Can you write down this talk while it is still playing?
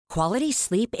Quality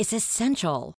sleep is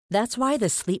essential. That's why the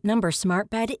Sleep Number Smart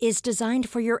Bed is designed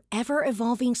for your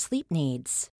ever-evolving sleep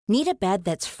needs. Need a bed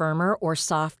that's firmer or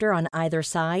softer on either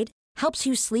side? Helps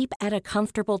you sleep at a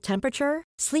comfortable temperature?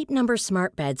 Sleep Number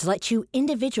Smart Beds let you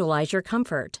individualize your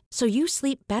comfort, so you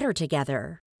sleep better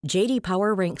together. J.D.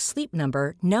 Power ranks Sleep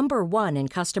Number number 1 in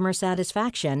customer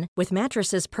satisfaction with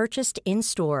mattresses purchased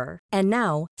in-store. And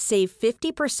now, save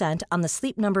 50% on the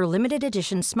Sleep Number Limited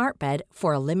Edition Smart Bed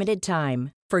for a limited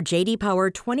time. For J.D. Power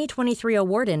 2023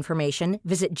 award information,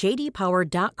 visit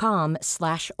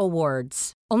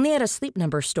jdpower.com/awards. Only at a Sleep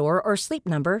Number store or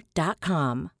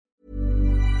sleepnumber.com.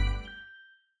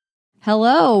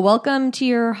 Hello, welcome to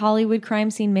your Hollywood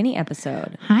crime scene mini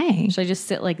episode. Hi. Should I just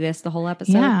sit like this the whole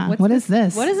episode? Yeah. What is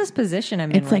this? What is this position I'm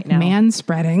in It's right like now? man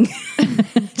spreading,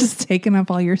 just taking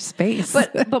up all your space.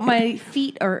 But my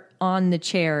feet are on the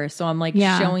chair, so I'm like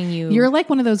showing you. You're like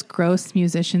one of those gross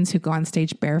musicians who go on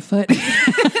stage barefoot.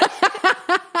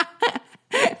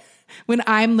 When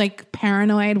I'm like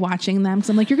paranoid watching them, because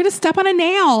I'm like, you're going to step on a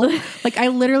nail. Like I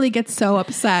literally get so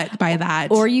upset by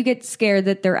that. Or you get scared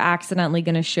that they're accidentally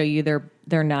going to show you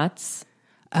their nuts.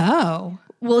 Oh.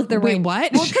 Well, if they're wearing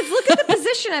what? Well, because look at the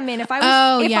position I'm in. If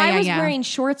I was wearing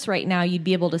shorts right now, you'd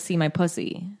be able to see my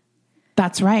pussy.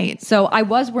 That's right. So I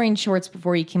was wearing shorts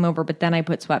before you came over, but then I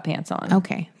put sweatpants on.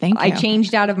 Okay, thank you. I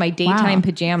changed out of my daytime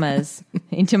pajamas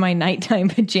into my nighttime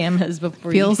pajamas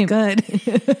before Feels you came. good.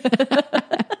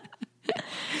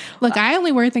 Look, I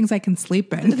only wear things I can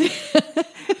sleep in.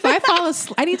 If I fall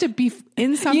asleep, I need to be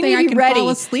in something I can fall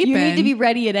asleep in. You need to be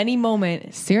ready at any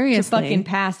moment. Seriously. To fucking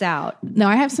pass out. No,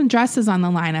 I have some dresses on the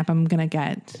lineup I'm going to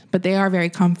get, but they are very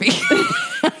comfy.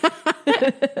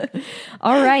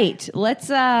 All right. Let's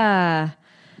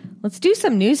do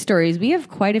some news stories. We have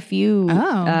quite a few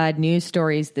news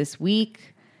stories this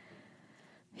week.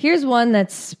 Here's one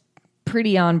that's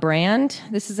pretty on brand.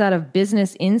 This is out of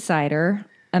Business Insider.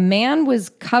 A man was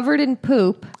covered in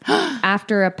poop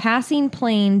after a passing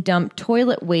plane dumped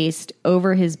toilet waste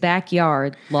over his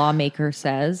backyard, lawmaker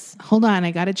says. Hold on,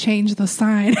 I got to change the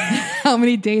sign. How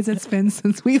many days it's been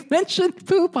since we've mentioned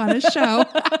poop on a show?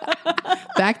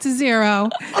 Back to zero.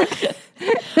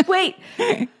 Wait.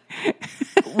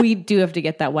 We do have to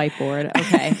get that whiteboard.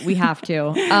 Okay, we have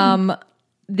to.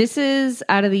 This is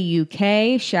out of the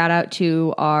UK. Shout out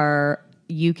to our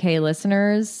UK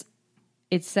listeners.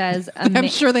 It says... I'm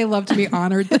sure they love to be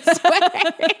honored this way.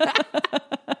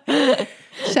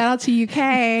 Shout out to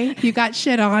UK. You got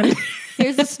shit on.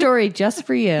 Here's a story just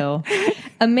for you.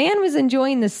 A man was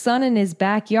enjoying the sun in his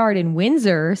backyard in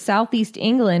Windsor, southeast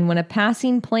England, when a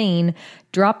passing plane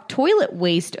dropped toilet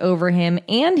waste over him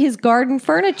and his garden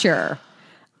furniture.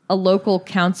 A local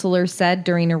councillor said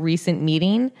during a recent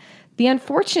meeting, the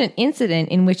unfortunate incident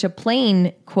in which a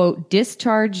plane, quote,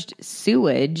 discharged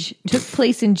sewage took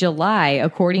place in July,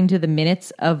 according to the minutes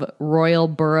of Royal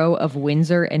Borough of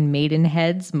Windsor and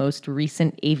Maidenhead's most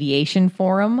recent aviation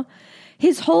forum.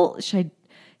 His whole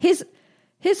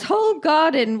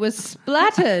garden was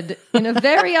splattered in a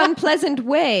very unpleasant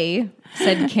way,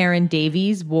 said Karen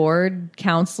Davies, ward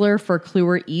councillor for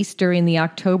Clewer East during the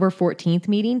October 14th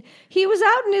meeting. He was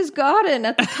out in his garden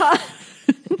at the time.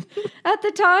 At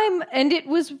the time, and it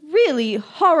was really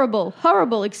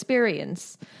horrible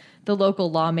experience, the local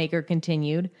lawmaker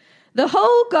continued. The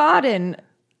whole garden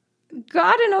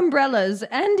umbrellas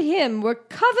and him were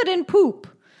covered in poop.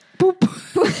 Poop.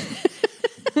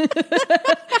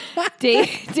 Dave,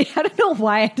 I don't know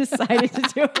why I decided to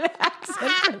do an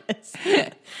accent for this.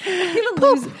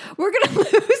 We're gonna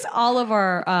lose all of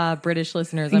our British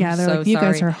listeners. I'm so like, you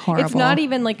sorry. guys are horrible. It's not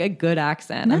even like a good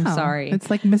accent. No, I'm sorry. It's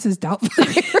like Mrs.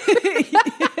 Doubtfire.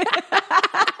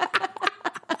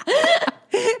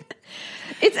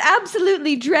 It's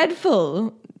absolutely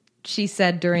dreadful, she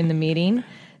said during the meeting.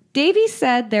 Davies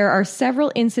said there are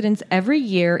several incidents every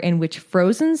year in which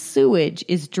frozen sewage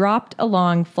is dropped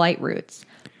along flight routes.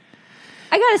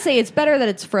 I gotta say, it's better that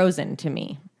it's frozen to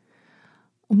me.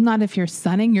 Not if you're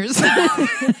sunning yourself.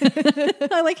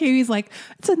 I like how he's like,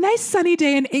 it's a nice sunny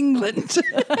day in England.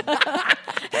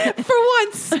 For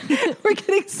once, we're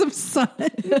getting some sun.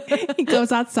 He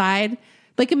goes outside.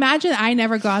 Like, imagine I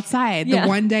never go outside. The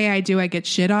one day I do, I get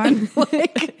shit on.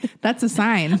 Like, that's a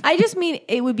sign. I just mean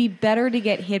it would be better to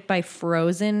get hit by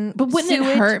frozen But wouldn't sewage.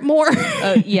 it hurt more?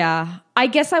 Yeah. I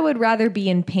guess I would rather be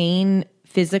in pain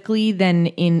physically than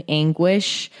in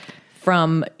anguish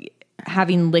from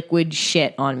having liquid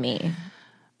shit on me.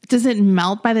 Does it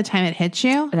melt by the time it hits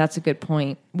you? That's a good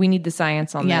point. We need the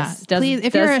science on this. Please,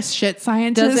 if you're a shit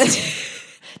scientist...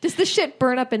 Does the shit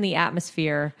burn up in the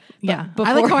atmosphere? Yeah.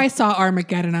 I like how I saw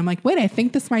Armageddon. I'm like, wait, I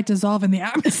think this might dissolve in the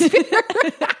atmosphere.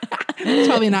 It's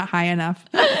probably not high enough.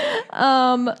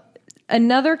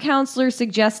 Another counselor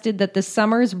suggested that the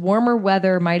summer's warmer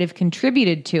weather might have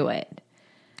contributed to it.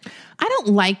 I don't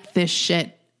like this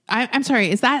shit. I'm sorry.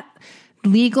 Is that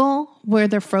legal where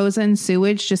the frozen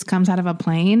sewage just comes out of a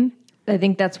plane? I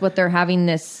think that's what they're having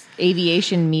this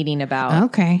aviation meeting about.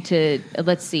 Okay.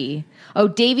 Let's see. Oh,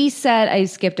 Davies said, I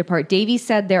skipped a part. Davies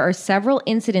said there are several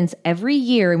incidents every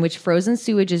year in which frozen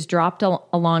sewage is dropped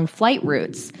along flight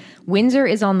routes. Windsor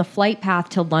is on the flight path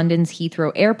to London's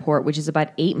Heathrow Airport, which is about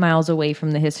 8 miles away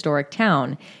from the historic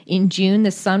town. In June,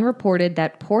 the Sun reported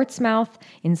that Portsmouth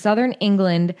in southern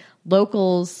England,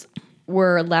 locals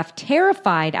were left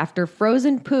terrified after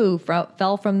frozen poo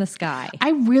fell from the sky.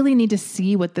 I really need to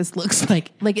see what this looks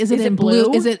like. Like, is it in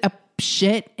blue? Is it a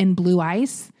shit in blue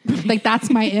ice? Like, that's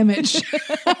my image.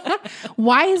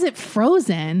 Why is it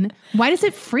frozen? Why does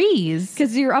it freeze?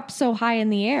 Because you're up so high in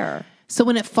the air. So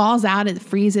when it falls out, it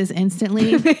freezes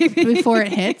instantly before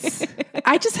it hits.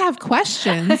 I just have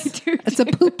questions. It's a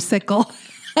poopsicle.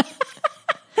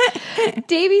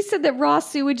 Davies said that raw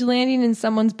sewage landing in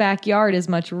someone's backyard is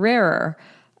much rarer.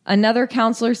 Another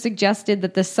counselor suggested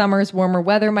that the summer's warmer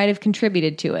weather might have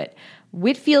contributed to it.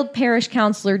 Whitfield Parish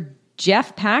Councillor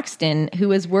Jeff Paxton,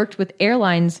 who has worked with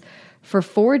airlines for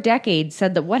 4 decades,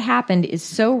 said that what happened is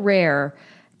so rare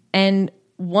and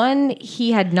one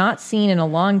he had not seen in a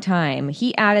long time.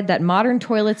 He added that modern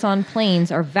toilets on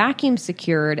planes are vacuum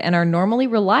secured and are normally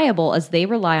reliable as they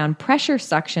rely on pressure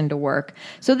suction to work.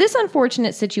 So this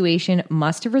unfortunate situation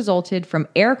must have resulted from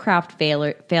aircraft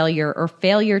failure or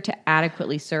failure to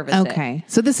adequately service it. Okay.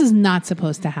 So this is not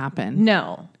supposed to happen.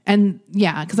 No. And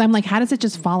yeah, because I'm like, how does it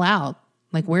just fall out?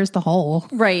 Like, where's the hole?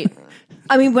 Right.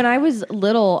 I mean, when I was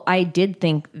little, I did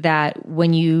think that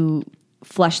when you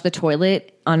flush the toilet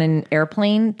on an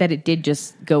airplane, that it did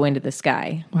just go into the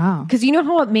sky. Wow. Because you know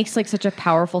how it makes like such a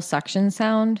powerful suction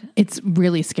sound? It's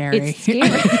really scary. It's scary.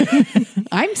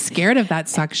 I'm scared of that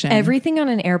suction. Everything on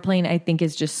an airplane, I think,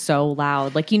 is just so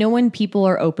loud. Like, you know, when people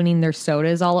are opening their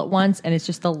sodas all at once and it's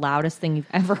just the loudest thing you've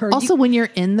ever heard. Also, when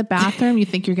you're in the bathroom, you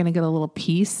think you're going to get a little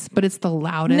piece, but it's the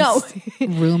loudest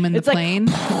room in the plane.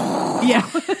 Yeah.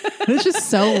 It's just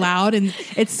so loud and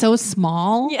it's so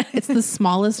small. Yeah. It's the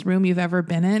smallest room you've ever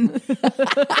been in.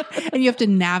 And you have to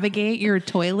navigate your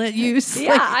toilet use.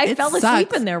 Yeah, like, I fell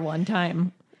asleep in there one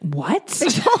time. What? I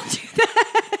told you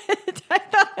that. I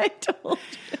thought I told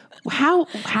you. How?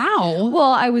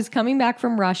 Well, I was coming back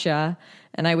from Russia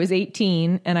and I was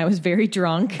 18 and I was very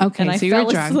drunk. Okay, and I so you fell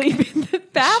were drunk. asleep in the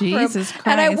bathroom. Jesus Christ.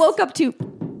 And I woke up to,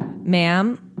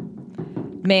 ma'am,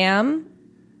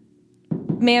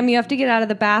 you have to get out of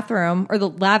the bathroom or the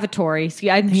lavatory.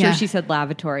 See, I'm sure she said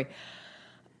lavatory.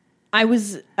 I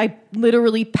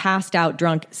literally passed out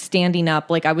drunk, standing up.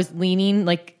 Like I was leaning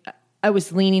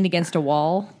against a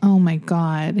wall. Oh my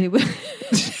God. It was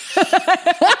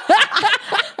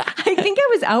I think I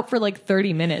was out for like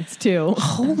 30 minutes too.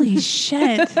 Holy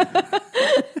shit. Well,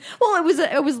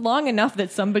 it was long enough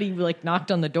that somebody like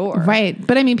knocked on the door. Right.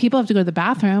 But I mean, people have to go to the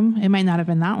bathroom. It might not have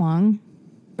been that long.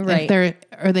 Right.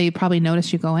 Or they probably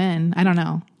noticed you go in. I don't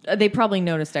know. They probably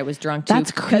noticed I was drunk too.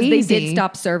 That's crazy. Because they did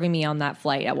stop serving me on that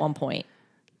flight at one point.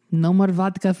 No more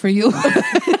vodka for you.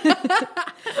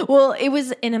 Well, it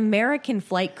was an American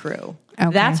flight crew.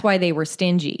 Okay. That's why they were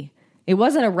stingy. It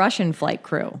wasn't a Russian flight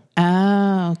crew.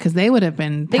 Oh, because they would have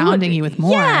been pounding you with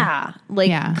more. Yeah.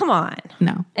 Come on.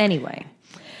 No. Anyway.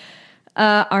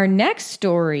 Our next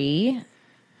story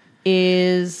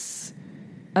is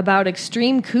about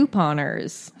extreme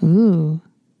couponers. Ooh.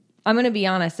 I'm going to be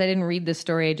honest. I didn't read this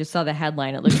story. I just saw the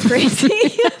headline. It looked crazy.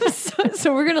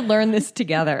 So we're going to learn this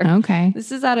together. Okay.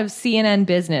 This is out of CNN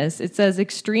Business. It says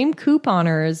extreme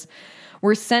couponers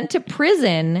were sent to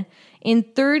prison in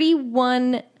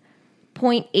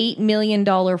 $31.8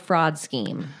 million fraud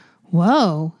scheme.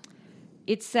 Whoa.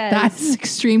 It says that's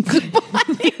extreme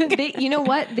couponing. You know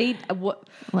what?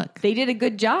 Look, they did a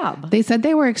good job. They said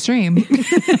they were extreme.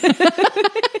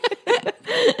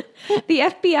 The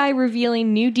FBI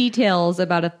revealing new details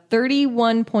about a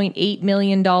 $31.8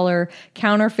 million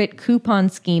counterfeit coupon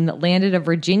scheme that landed a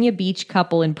Virginia Beach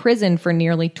couple in prison for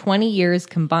nearly 20 years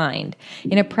combined.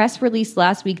 In a press release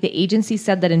last week, the agency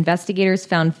said that investigators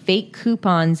found fake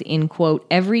coupons in, quote,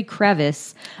 every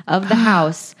crevice of the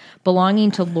house belonging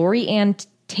to Lori Ann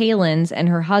Talens and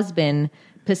her husband,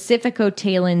 Pacifico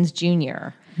Talens Jr.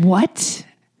 What?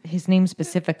 His name's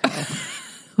Pacifico.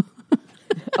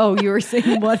 Oh, you were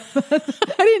saying what? I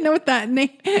didn't know what that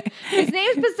name. His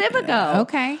name's Pacifico.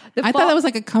 Okay. I thought that was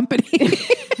like a company.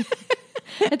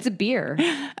 It's a beer.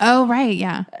 Oh, right.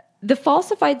 Yeah. The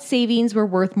falsified savings were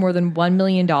worth more than $1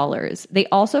 million. They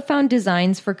also found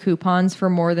designs for coupons for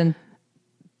more than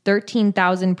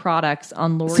 13,000 products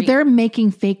on Lori. So they're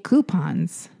making fake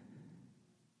coupons.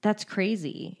 That's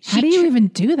crazy. How do you even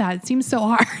do that? It seems so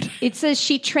hard. It says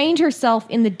she trained herself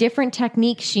in the different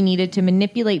techniques she needed to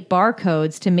manipulate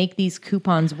barcodes to make these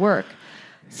coupons work.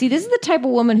 See, this is the type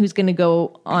of woman who's going to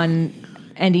go on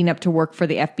ending up to work for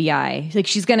the FBI. Like,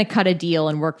 she's going to cut a deal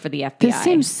and work for the FBI. This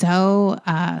seems so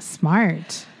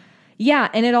smart. Yeah,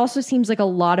 and it also seems like a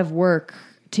lot of work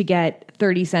to get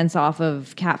 30 cents off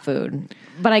of cat food.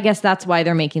 But I guess that's why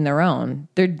they're making their own.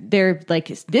 They're like,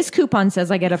 this coupon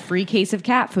says I get a free case of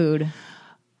cat food.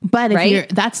 But if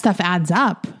that stuff adds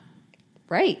up.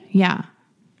 Right. Yeah.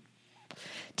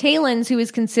 Talens, who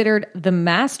is considered the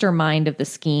mastermind of the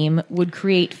scheme, would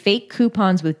create fake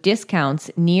coupons with discounts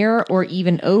near or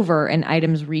even over an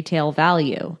item's retail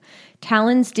value.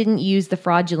 Talens didn't use the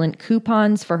fraudulent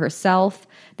coupons for herself.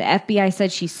 The FBI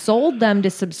said she sold them to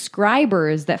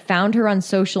subscribers that found her on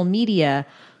social media.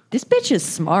 This bitch is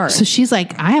smart. So she's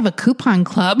like, I have a coupon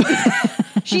club.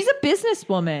 She's a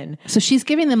businesswoman. So she's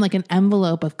giving them like an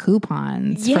envelope of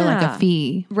coupons for like a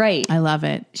fee. Right. I love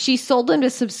it. She sold them to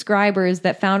subscribers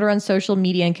that found her on social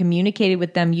media and communicated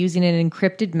with them using an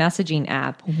encrypted messaging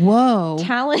app. Whoa.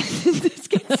 This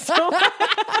gets so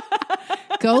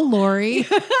Go, Lori.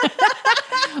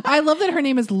 I love that her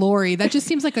name is Lori. That just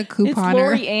seems like a couponer. It's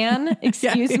Lori Ann.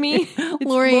 Excuse me. It's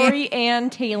Lori Ann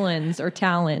Talens or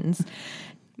Talens.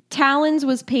 Talens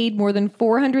was paid more than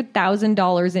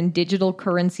 $400,000 in digital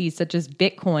currencies such as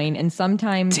Bitcoin, and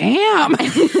sometimes... Damn!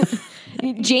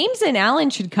 James and Alan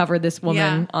should cover this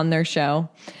woman on their show.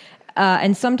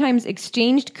 And sometimes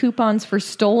exchanged coupons for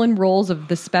stolen rolls of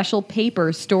the special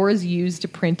paper stores use to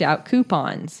print out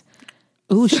coupons.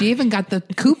 Ooh, she even got the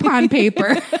coupon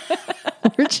paper.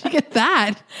 Where'd she get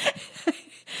that?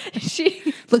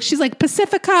 She's like,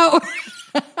 Pacifico.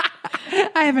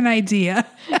 I have an idea.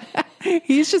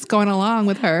 He's just going along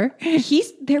with her.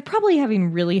 They're probably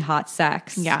having really hot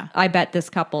sex. Yeah. I bet this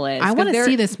couple is. I want to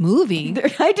see this movie.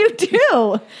 I do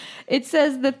too. It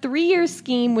says the 3-year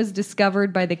scheme was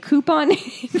discovered by the Coupon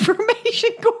Information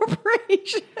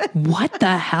Corporation. What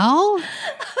the hell?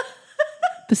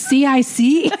 The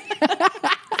CIC?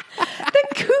 The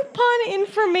Coupon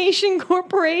Information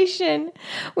Corporation,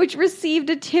 which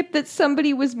received a tip that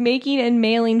somebody was making and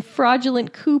mailing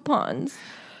fraudulent coupons.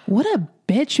 What a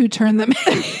bitch who turned them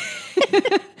in.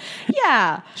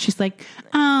 Yeah. She's like,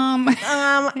 someone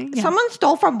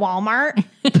stole from Walmart.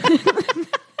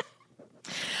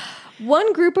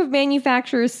 One group of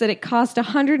manufacturers said it cost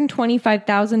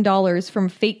 $125,000 from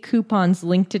fake coupons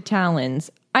linked to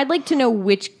Talens. I'd like to know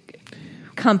which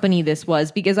company this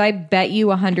was, because I bet you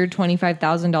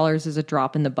 $125,000 is a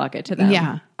drop in the bucket to them.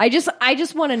 Yeah. I just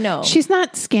want to know. She's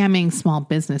not scamming small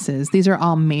businesses. These are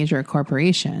all major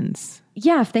corporations.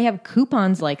 Yeah, if they have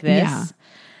coupons like this. Yeah.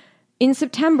 In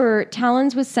September,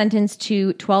 Talens was sentenced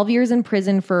to 12 years in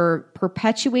prison for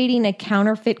perpetuating a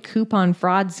counterfeit coupon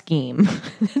fraud scheme.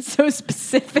 That's so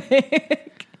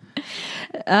specific.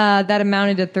 That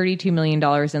amounted to $32 million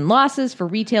in losses for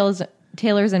retailers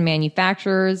and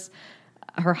manufacturers.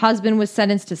 Her husband was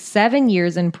sentenced to 7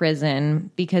 years in prison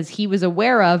because he was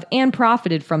aware of and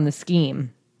profited from the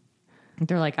scheme.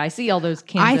 They're like, I see all those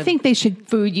cans of think they should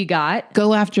food you got.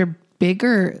 Go after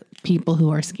bigger people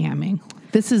who are scamming.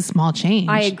 This is small change.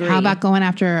 I agree. How about going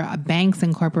after banks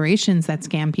and corporations that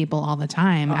scam people all the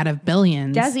time out of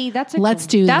billions? Desi, That's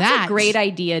a great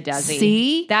idea, Desi.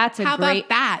 See? That's a How great about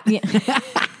that? Yeah.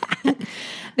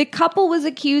 The couple was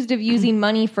accused of using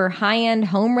money for high-end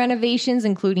home renovations,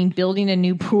 including building a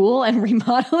new pool and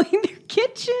remodeling their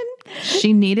kitchen.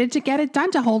 She needed to get it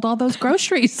done to hold all those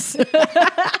groceries.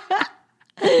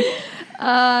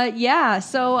 Yeah.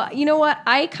 So you know what?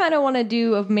 I kind of want to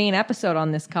do a main episode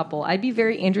on this couple. I'd be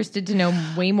very interested to know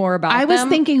way more about them. I was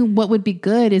thinking what would be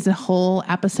good is a whole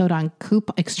episode on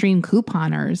extreme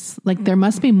couponers. Like there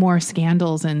must be more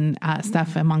scandals and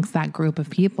stuff amongst that group of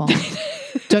people.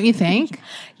 Don't you think?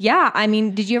 Yeah. I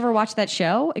mean, did you ever watch that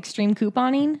show, Extreme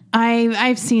Couponing?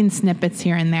 I've seen snippets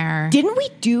here and there. Didn't we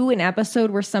do an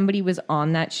episode where somebody was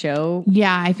on that show?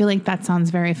 Yeah, I feel like that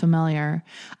sounds very familiar.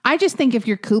 I just think if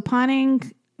you're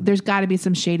couponing, there's got to be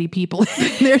some shady people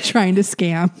they're trying to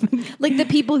scam. Like the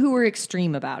people who were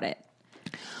extreme about it.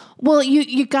 Well,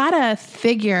 you got to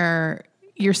figure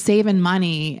you're saving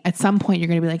money. At some point, you're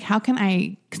going to be like, how can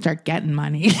I start getting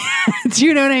money? Do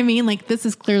you know what I mean? Like, this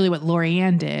is clearly what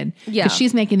Lorianne did. Yeah. Because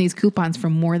she's making these coupons for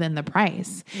more than the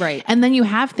price. Right. And then you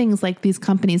have things like these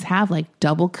companies have like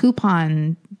double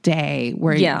coupon day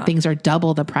where things are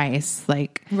double the price.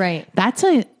 Like, right. That's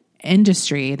a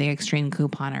industry, the extreme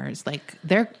couponers. Like,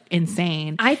 they're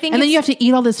insane. I think and then you have to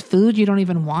eat all this food you don't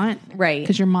even want. Right.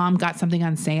 Because your mom got something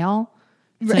on sale.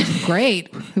 It's like,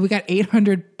 great. We got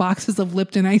 800 boxes of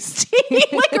Lipton iced tea,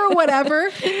 like, or whatever.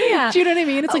 Yeah. Do you know what I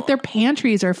mean? It's like their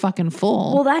pantries are fucking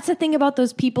full. Well, that's the thing about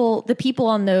those people, the people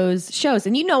on those shows.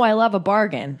 And I love a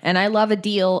bargain and I love a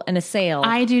deal and a sale.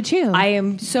 I do too. I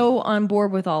am so on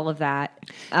board with all of that.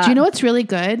 Do you know what's really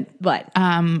good? What?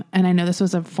 And I know this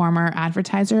was a former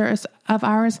advertiser of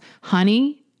ours,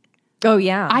 Honey. Oh,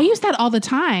 yeah. I use that all the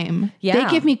time. Yeah.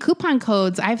 They give me coupon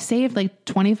codes. I've saved like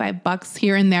 $25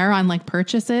 here and there on like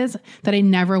purchases that I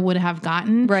never would have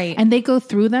gotten. Right. And they go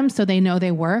through them so they know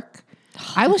they work.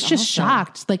 I was just awesome.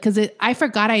 shocked. Like, cause I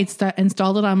forgot I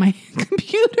installed it on my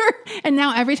computer. And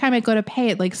now every time I go to pay,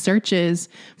 it like searches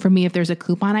for me if there's a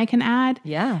coupon I can add.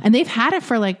 Yeah. And they've had it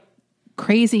for like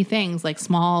crazy things, like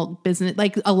small business,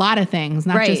 like a lot of things,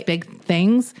 not just big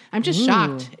things. I'm just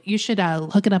shocked. You should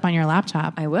hook it up on your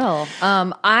laptop. I will.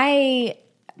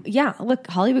 Look,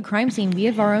 Hollywood Crime Scene, we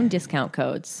have our own discount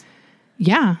codes.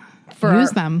 Yeah.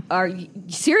 Use them.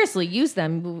 Seriously, use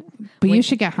them. But you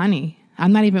should get Honey. They're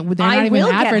not even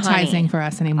advertising for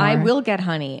us anymore. I will get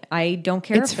Honey. I don't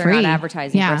care It's if they're free. not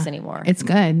advertising for us anymore. It's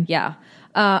good. Yeah.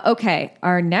 Okay.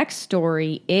 Our next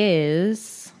story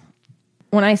is,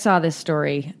 when I saw this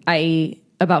story, I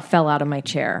about fell out of my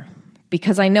chair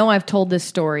because I know I've told this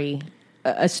story,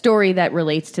 a story that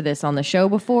relates to this on the show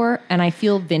before, and I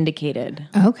feel vindicated.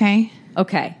 Okay.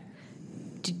 Okay.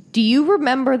 Do you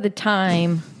remember the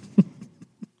time,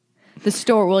 the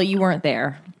story? Well, you weren't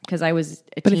there because I was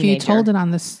a teenager. But if you told it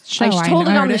on the show, I told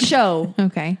it on the show.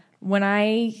 Okay. When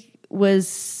I was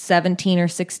 17 or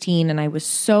 16 and I was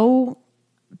so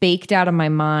baked out of my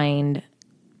mind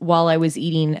while I was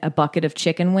eating a bucket of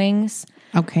chicken wings.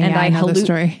 Okay, and I know the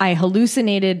story. I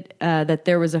hallucinated that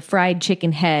there was a fried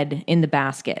chicken head in the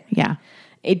basket. Yeah.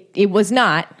 It was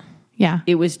not. Yeah.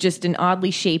 It was just an oddly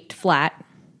shaped flat.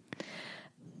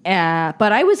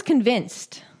 But I was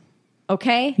convinced.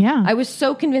 Okay? Yeah. I was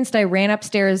so convinced. I ran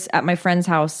upstairs at my friend's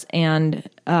house, and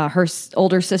her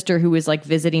older sister, who was like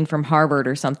visiting from Harvard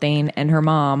or something, and her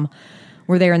mom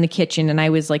were there in the kitchen, and I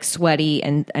was like sweaty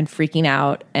and freaking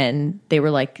out, and they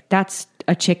were like, "That's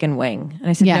a chicken wing." And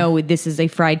I said, "No, this is a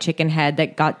fried chicken head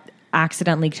that got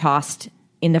accidentally tossed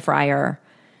in the fryer,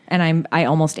 and I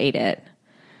almost ate it."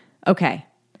 Okay.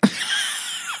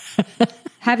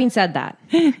 Having said that,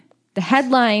 the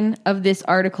headline of this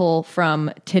article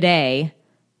from today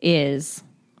is,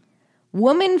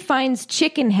 "Woman finds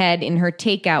chicken head in her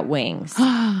takeout wings."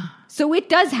 So it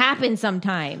does happen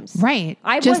sometimes. Right.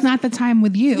 Not the time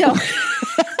with you. No.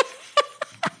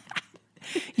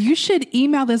 You should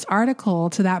email this article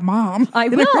to that mom. I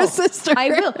and will. her sister. I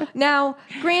will. Now,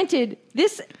 granted,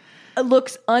 this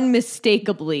looks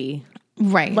unmistakably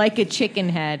Right. like a chicken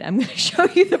head. I'm going to show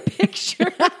you the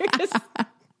picture.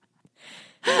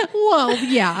 Well,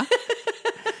 yeah.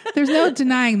 There's no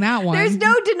denying that one. There's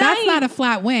no denying. That's not a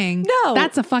flat wing. No.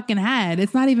 That's a fucking head.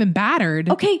 It's not even battered.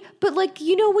 Okay, but like,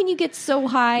 when you get so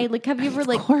high, like, have you ever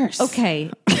like, Of course.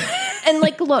 Okay. And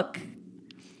like, look,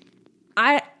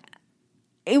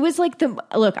 it was like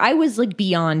I was like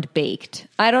beyond baked.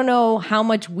 I don't know how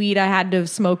much weed I had to have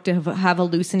smoked to have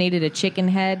hallucinated a chicken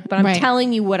head, but I'm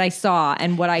telling you what I saw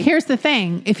and what I... Here's the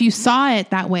thing. If you saw it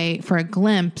that way for a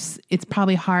glimpse, it's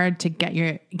probably hard to get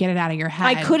it out of your head.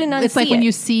 I couldn't unsee It's like it. when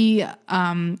you see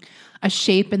a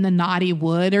shape in the naughty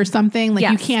wood or something, like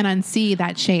you can't unsee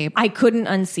that shape. I couldn't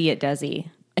unsee it, Desi.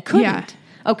 I couldn't. Yeah.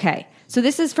 Okay. So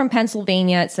this is from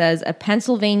Pennsylvania. It says, a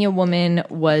Pennsylvania woman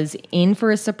was in for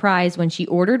a surprise when she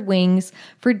ordered wings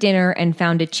for dinner and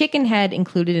found a chicken head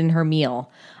included in her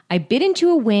meal. I bit into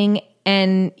a wing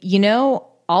and,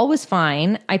 all was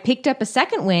fine. I picked up a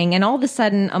second wing and all of a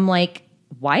sudden I'm like,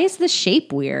 why is the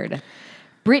shape weird?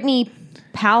 Brittany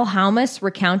Palhaumas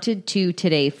recounted to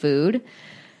Today Food.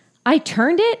 I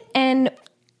turned it and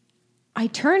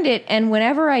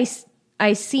whenever I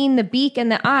seen the beak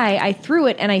and the eye, I threw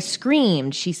it and I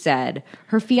screamed, she said.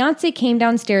 Her fiance came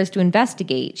downstairs to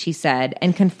investigate, she said,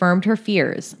 and confirmed her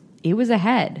fears. It was a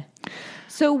head.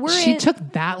 So She took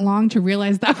that long to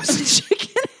realize that was a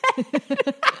chicken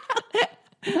head.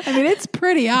 I mean, it's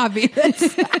pretty obvious.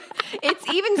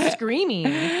 It's even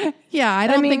screaming. Yeah, I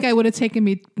don't think I would have taken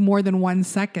me more than 1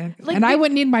 second. And I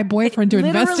wouldn't need my boyfriend to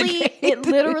investigate. It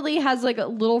literally has like a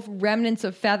little remnants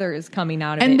of feathers coming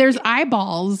out of it. And there's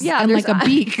eyeballs and like a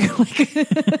beak.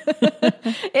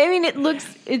 I mean,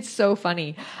 it's so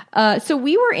funny. So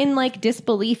we were in like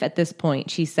disbelief at this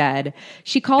point, she said.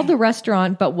 She called the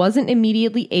restaurant, but wasn't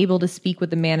immediately able to speak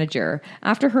with the manager.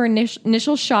 After her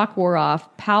initial shock wore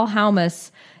off,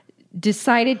 Palhaumas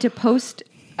decided to post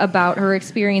about her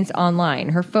experience online.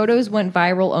 Her photos went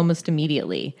viral almost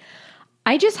immediately.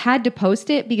 I just had to post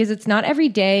it because it's not every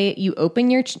day you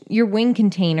open your wing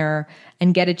container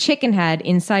and get a chicken head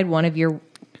inside one of your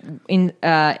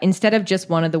instead of just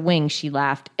one of the wings. She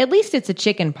laughed. At least it's a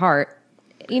chicken part.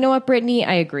 You know what, Brittany?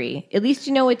 I agree. At least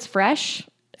you know it's fresh.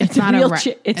 It's not a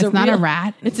rat. It's not a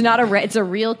rat. It's not a rat. It's a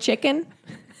real chicken.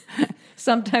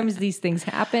 Sometimes these things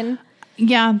happen.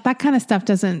 Yeah, that kind of stuff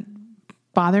doesn't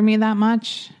bother me that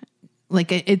much.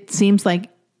 Like it seems like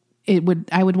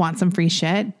I would want some free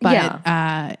shit, but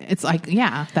it's like,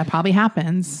 yeah, that probably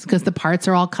happens because the parts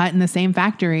are all cut in the same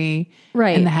factory,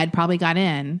 right? And the head probably got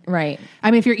in, right?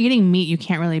 I mean, if you're eating meat, you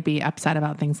can't really be upset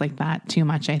about things like that too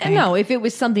much. I think. No, if it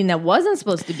was something that wasn't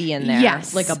supposed to be in there,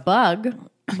 yes, like a bug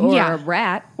or a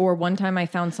rat, or one time I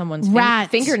found someone's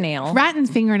fingernail, rat and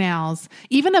fingernails,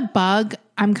 even a bug.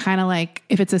 I'm kind of like,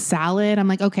 if it's a salad, I'm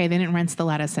like, okay, they didn't rinse the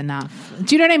lettuce enough.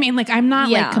 Do you know what I mean? Like, I'm not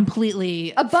like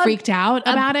completely freaked out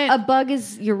about it. A bug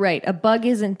is, you're right. A bug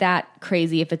isn't that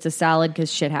crazy if it's a salad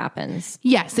because shit happens.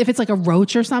 Yes. If it's like a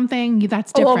roach or something,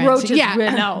 that's different. Oh, a roach is,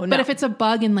 no. But if it's a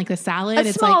bug in like the salad,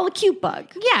 it's small, a cute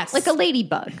bug. Yes. Like a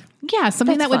ladybug. Yeah.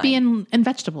 Something that would be in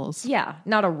vegetables. Yeah.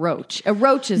 Not a roach. A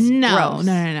roach is gross.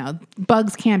 No.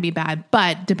 Bugs can be bad,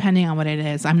 but depending on what it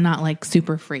is, I'm not like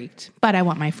super freaked, but I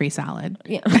want my free salad.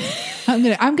 Yeah.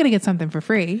 I'm gonna get something for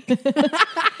free.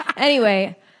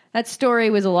 Anyway, that story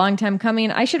was a long time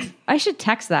coming. I should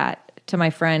text that to my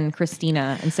friend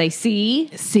Christina and say,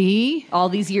 see, all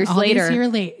these years later,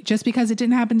 just because it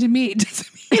didn't happen to me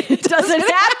it doesn't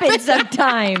happen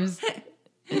sometimes.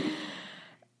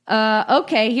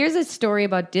 Okay, here's a story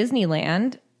about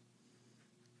Disneyland.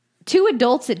 2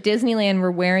 adults at Disneyland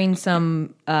were wearing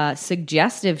some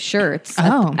suggestive shirts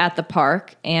at the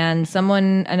park, and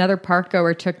another park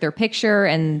goer took their picture,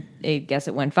 and I guess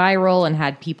it went viral and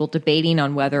had people debating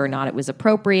on whether or not it was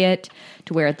appropriate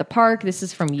to wear at the park. This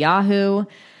is from Yahoo.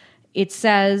 It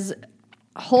says,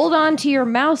 "Hold on to your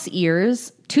mouse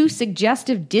ears. 2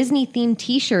 suggestive Disney-themed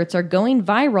t-shirts are going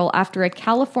viral after a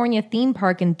California theme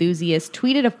park enthusiast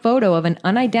tweeted a photo of an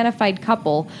unidentified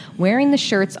couple wearing the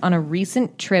shirts on a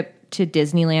recent trip to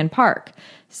Disneyland Park.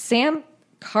 Sam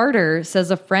Carter says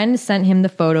a friend sent him the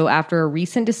photo after a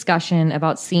recent discussion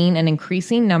about seeing an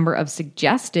increasing number of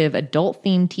suggestive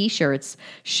adult-themed t-shirts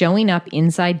showing up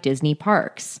inside Disney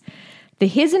parks. The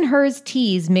his and hers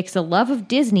tees mix a love of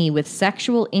Disney with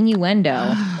sexual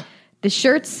innuendo. The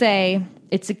shirts say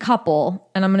it's a couple,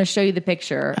 and I'm going to show you the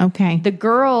picture. Okay. The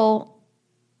girl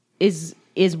is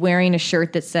wearing a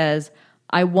shirt that says,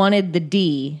 "I wanted the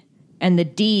D," and the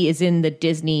D is in the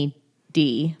Disney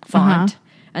D font.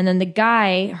 And then the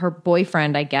guy, her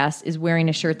boyfriend, I guess, is wearing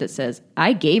a shirt that says,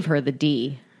 "I gave her the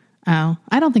D." Oh,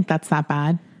 I don't think that's that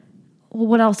bad. Well,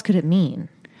 what else could it mean?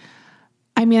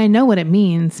 I mean, I know what it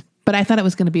means, but I thought it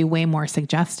was going to be way more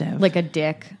suggestive. Like a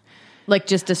dick. Like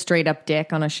just a straight up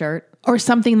dick on a shirt. Or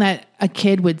something that a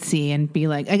kid would see and be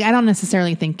like, I don't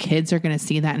necessarily think kids are going to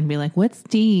see that and be like, what's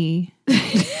D? Do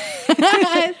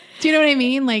you know what I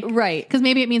mean? Like, right. Because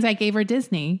maybe it means I gave her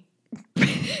Disney.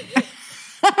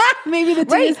 Maybe the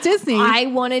D is Disney. I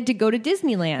wanted to go to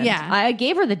Disneyland. Yeah. I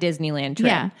gave her the Disneyland trip.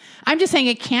 Yeah. I'm just saying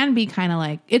it can be kind of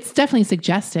like, it's definitely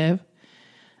suggestive.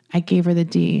 I gave her the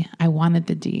D. I wanted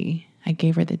the D. I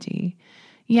gave her the D.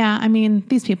 Yeah. I mean,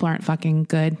 these people aren't fucking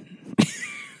good.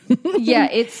 Yeah.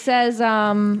 It says,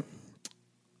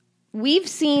 we've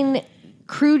seen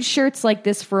crude shirts like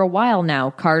this for a while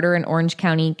now. Carter, an Orange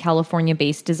County,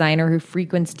 California-based designer who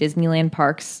frequents Disneyland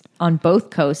parks on both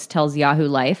coasts, tells Yahoo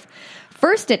Life.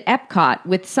 First at Epcot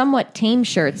with somewhat tame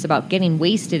shirts about getting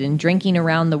wasted and drinking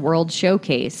around the World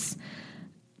Showcase.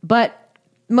 But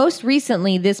most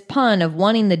recently, this pun of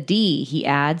wanting the D, he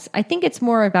adds, I think it's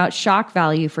more about shock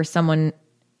value for someone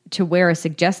to wear a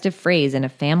suggestive phrase in a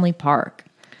family park.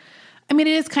 I mean,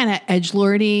 it is kind of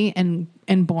edgelordy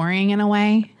and boring in a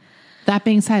way. That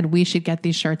being said, we should get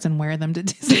these shirts and wear them to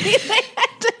Disneyland.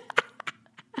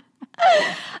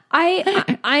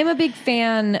 I'm a big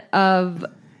fan of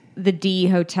the D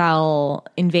Hotel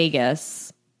in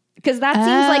Vegas because that seems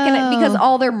like because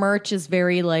all their merch is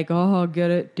very like, oh,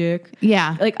 get it, dick.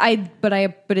 Yeah. Like but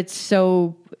it's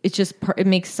so it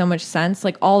makes so much sense.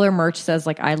 Like all their merch says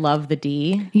like I love the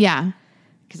D. Yeah.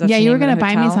 Yeah, you were going to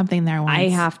buy me something there once. I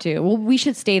have to. Well, we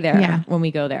should stay there when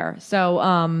we go there.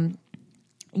 So,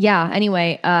 yeah,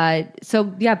 anyway,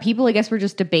 people, I guess, were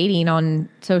just debating on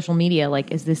social media,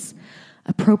 like, is this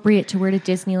appropriate to wear to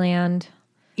Disneyland?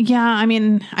 Yeah, I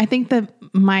mean, I think that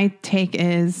my take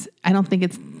is I don't think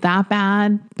it's that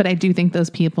bad, but I do think those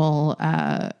people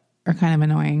are kind of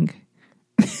annoying.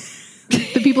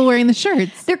 The people wearing the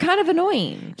shirts. They're kind of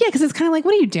annoying. Yeah, because it's kind of like,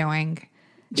 what are you doing?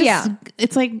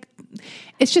 It's like,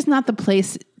 it's just not the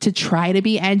place to try to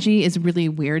be edgy is really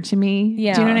weird to me.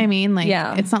 Yeah. Do you know what I mean? Like,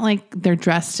 Yeah. it's not like they're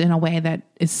dressed in a way that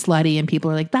is slutty and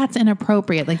people are like, that's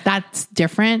inappropriate. Like, that's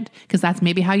different because that's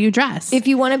maybe how you dress. If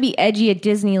you want to be edgy at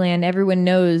Disneyland, everyone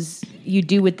knows you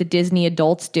do what the Disney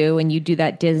adults do and you do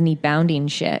that Disney bounding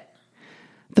shit.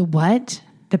 The what?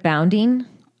 The bounding?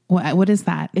 What is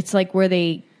that? It's like where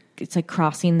it's like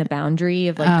crossing the boundary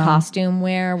of like costume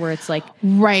wear where it's like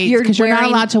Right, because you're not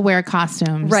allowed to wear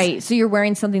costumes. Right. So you're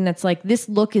wearing something that's like, this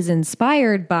look is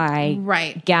inspired by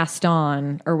Right.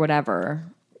 Gaston or whatever.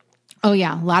 Oh,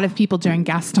 yeah. A lot of people during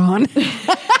Gaston.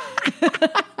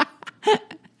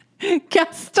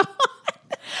 Gaston.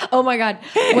 Oh my God.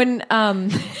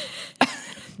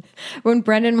 When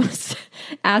Brendan was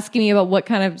asking me about what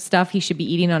kind of stuff he should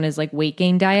be eating on his like weight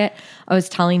gain diet, I was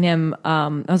telling him,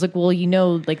 I was like, well,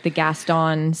 like the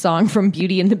Gaston song from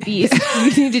Beauty and the Beast,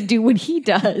 you need to do what he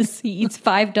does. He eats 6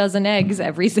 eggs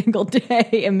every single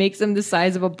day and makes them the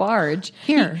size of a barge.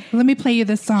 Here, let me play you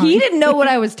this song. He didn't know what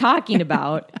I was talking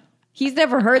about. He's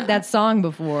never heard that song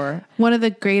before. One of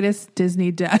the greatest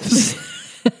Disney deaths.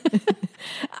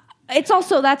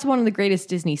 That's one of the greatest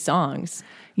Disney songs.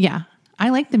 Yeah. I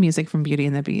like the music from Beauty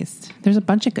and the Beast. There's a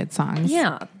bunch of good songs.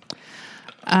 Yeah.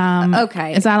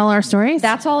 Okay. Is that all our stories?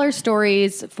 That's all our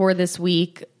stories for this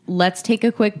week. Let's take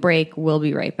a quick break. We'll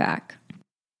be right back.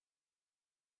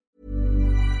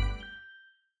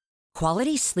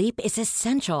 Quality sleep is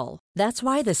essential. That's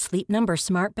why the Sleep Number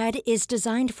Smart Bed is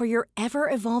designed for your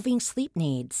ever-evolving sleep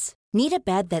needs. Need a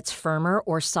bed that's firmer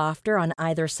or softer on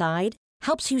either side?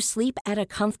 Helps you sleep at a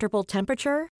comfortable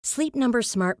temperature? Sleep Number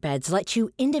Smart Beds let you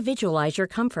individualize your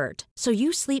comfort so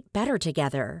you sleep better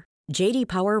together. J.D.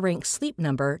 Power ranks Sleep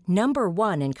Number number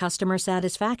 1 in customer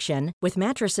satisfaction with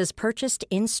mattresses purchased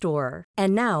in-store.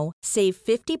 And now, save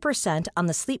 50% on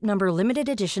the Sleep Number Limited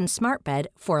Edition Smart Bed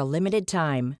for a limited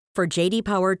time. For J.D.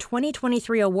 Power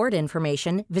 2023 award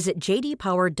information, visit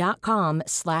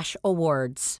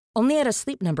jdpower.com/awards. Only at a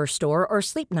Sleep Number store or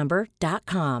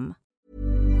sleepnumber.com.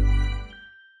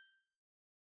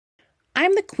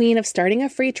 I'm the queen of starting a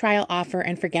free trial offer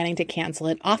and forgetting to cancel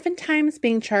it, oftentimes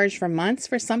being charged for months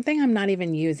for something I'm not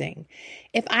even using.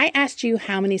 If I asked you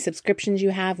how many subscriptions you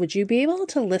have, would you be able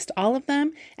to list all of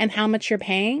them and how much you're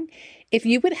paying? If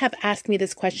you would have asked me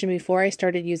this question before I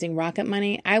started using Rocket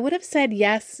Money, I would have said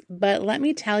yes, but let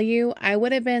me tell you, I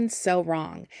would have been so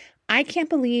wrong. I can't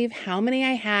believe how many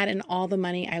I had and all the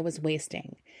money I was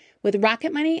wasting. With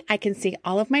Rocket Money, I can see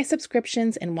all of my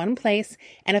subscriptions in one place,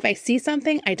 and if I see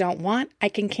something I don't want, I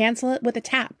can cancel it with a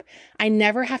tap. I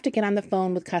never have to get on the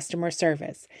phone with customer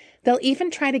service. They'll even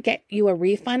try to get you a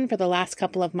refund for the last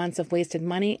couple of months of wasted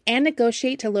money and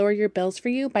negotiate to lower your bills for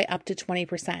you by up to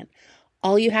 20%.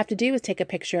 All you have to do is take a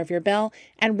picture of your bill,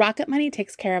 and Rocket Money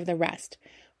takes care of the rest.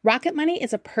 Rocket Money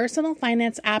is a personal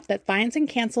finance app that finds and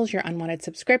cancels your unwanted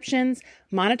subscriptions,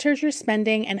 monitors your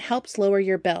spending, and helps lower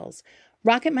your bills.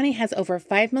 Rocket Money has over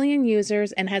 5 million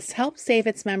users and has helped save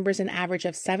its members an average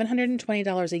of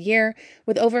 $720 a year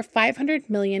with over 500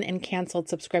 million in canceled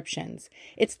subscriptions.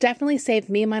 It's definitely saved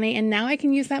me money, and now I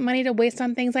can use that money to waste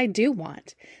on things I do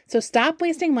want. So stop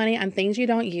wasting money on things you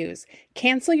don't use.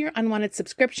 Cancel your unwanted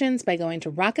subscriptions by going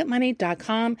to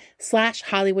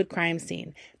rocketmoney.com/Hollywood Crime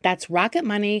Scene. That's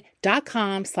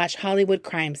rocketmoney.com/Hollywood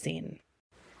Crime Scene.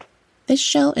 This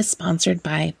show is sponsored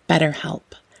by BetterHelp.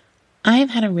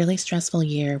 I've had a really stressful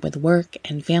year with work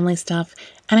and family stuff,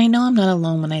 and I know I'm not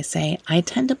alone when I say I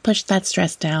tend to push that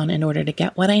stress down in order to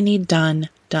get what I need done,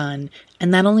 and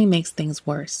that only makes things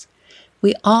worse.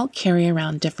 We all carry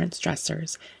around different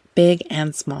stressors, big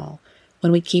and small.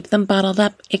 When we keep them bottled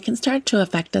up, it can start to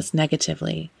affect us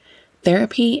negatively.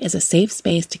 Therapy is a safe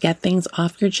space to get things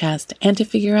off your chest and to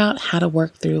figure out how to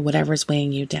work through whatever's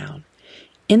weighing you down.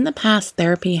 In the past,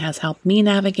 therapy has helped me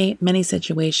navigate many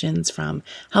situations, from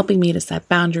helping me to set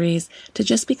boundaries to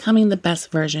just becoming the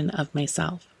best version of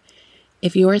myself.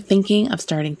 If you are thinking of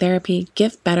starting therapy,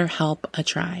 give BetterHelp a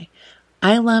try.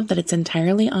 I love that it's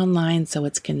entirely online, so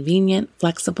it's convenient,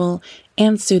 flexible,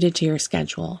 and suited to your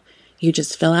schedule. You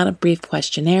just fill out a brief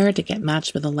questionnaire to get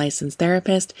matched with a licensed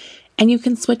therapist, and you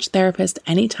can switch therapists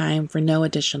anytime for no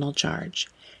additional charge.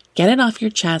 Get it off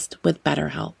your chest with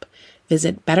BetterHelp.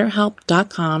 Visit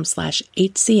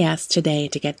betterhelp.com/HCS today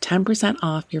to get 10%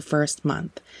 off your first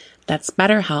month. That's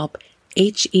BetterHelp,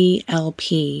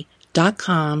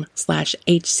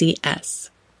 HELP.com/HCS.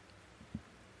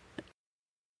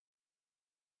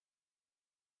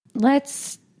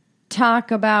 Let's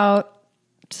talk about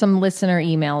some listener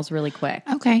emails really quick.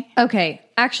 Okay.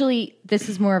 Actually, this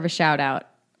is more of a shout out.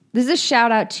 This is a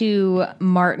shout out to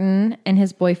Martin and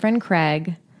his boyfriend,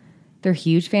 Craig. They're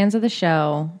huge fans of the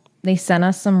show. They sent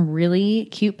us some really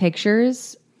cute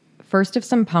pictures. First of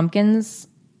some pumpkins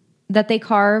that they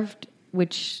carved,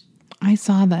 which I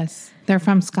saw this. They're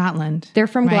from Scotland. they're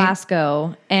from right?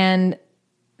 Glasgow. And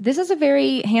this is a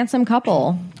very handsome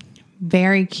couple.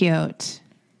 Very cute.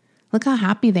 Look how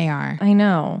happy they are. I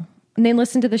know. And they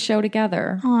listen to the show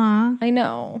together. Aw. I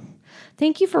know.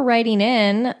 Thank you for writing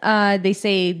in. They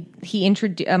say he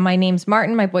introduced. My name's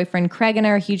Martin. My boyfriend Craig and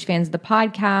I are huge fans of the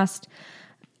podcast.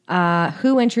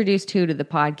 Who introduced who to the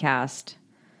podcast?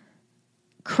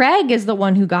 Craig is the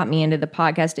one who got me into the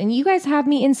podcast, and you guys have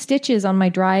me in stitches on my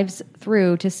drives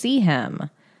through to see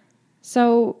him.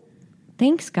 So,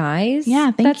 thanks, guys. Yeah,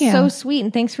 thank That's you. so sweet,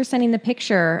 and thanks for sending the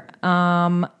picture.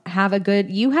 Have a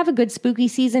good spooky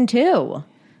season too,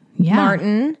 Yeah.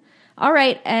 Martin. All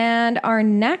right, and our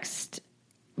next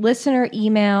listener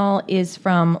email is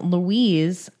from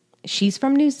Louise. She's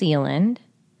from New Zealand.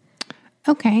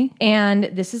 Okay.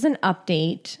 And this is an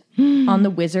update on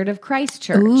the Wizard of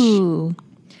Christchurch. Ooh.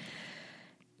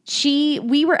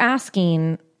 We were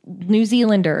asking New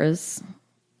Zealanders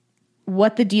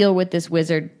what the deal with this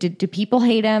wizard. Do people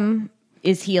hate him?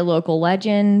 Is he a local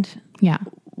legend? Yeah.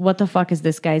 What the fuck is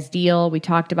this guy's deal? We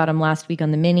talked about him last week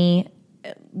on the mini.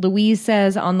 Louise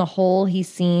says, on the whole, he's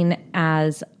seen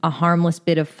as a harmless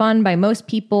bit of fun by most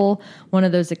people, one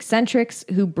of those eccentrics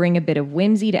who bring a bit of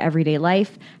whimsy to everyday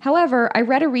life. However, I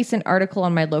read a recent article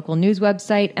on my local news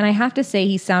website, and I have to say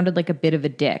he sounded like a bit of a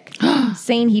dick,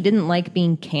 saying he didn't like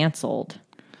being canceled.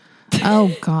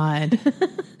 Oh, God.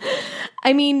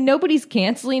 I mean, nobody's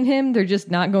canceling him. They're just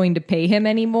not going to pay him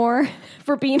anymore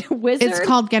for being a wizard. It's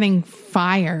called getting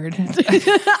fired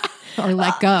or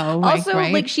let go. Also,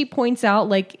 right? like she points out,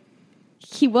 like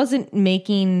he wasn't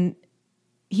even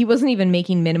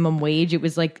making minimum wage. It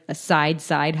was like a side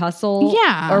hustle,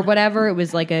 Yeah. or whatever. It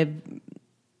was like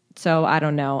so I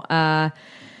don't know.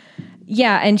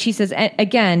 Yeah, and she says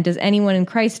again, does anyone in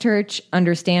Christchurch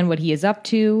understand what he is up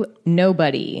to?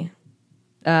 Nobody.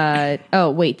 Oh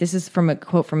wait, this is from a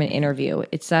quote from an interview.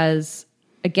 It says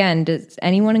again, does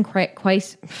anyone in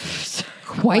Christchurch.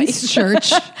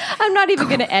 I'm not even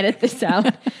going to edit this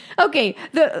out. Okay,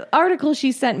 the article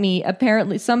she sent me,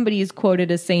 apparently somebody is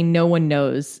quoted as saying no one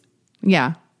knows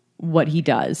Yeah. what he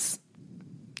does.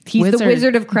 He's the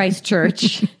Wizard of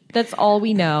Christchurch. That's all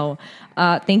we know.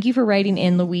 Thank you for writing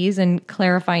in, Louise, and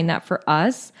clarifying that for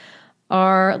us.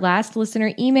 Our last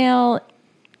listener email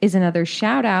is another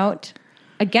shout out,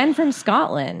 again from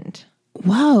Scotland.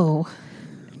 Whoa.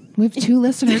 We have 2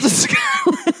 listeners in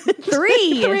Scotland.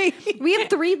 Three. We have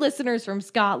 3 listeners from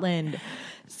Scotland.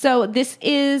 So this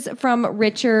is from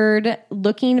Richard,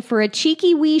 looking for a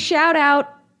cheeky wee shout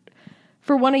out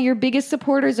for one of your biggest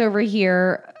supporters over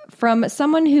here, from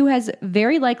someone who has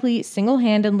very likely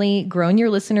single-handedly grown your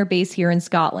listener base here in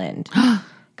Scotland.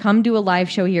 Come do a live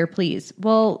show here, please.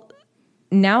 Well,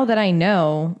 now that I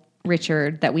know,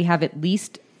 Richard, that we have at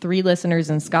least 3 listeners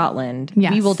in Scotland,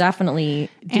 Yes. we will definitely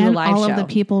do a And live all show. of the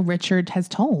people Richard has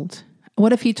told.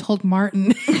 What if he told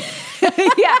Martin?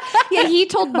 yeah, he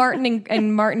told Martin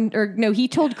and Martin, or no, he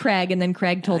told Craig, and then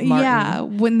Craig told Martin. Yeah.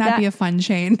 Wouldn't that be a fun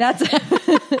chain? That's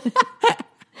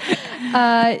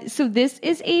so this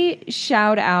is a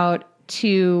shout out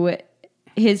to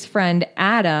his friend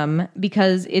Adam,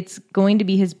 because it's going to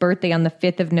be his birthday on the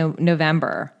 5th of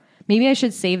November. Maybe I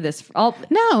should save this.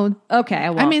 No. Okay, I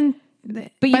won't. I mean,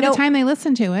 But by you know, the time they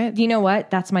listen to it. you know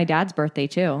what? That's my dad's birthday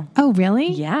too. Oh,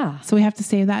 really? Yeah. So we have to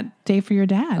save that day for your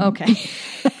dad. Okay.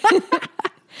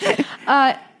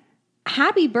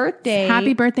 Happy birthday.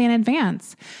 Happy birthday in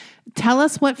advance. Tell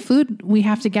us what food we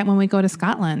have to get when we go to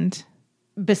Scotland.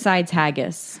 Besides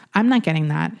haggis. I'm not getting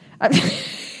that.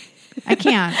 I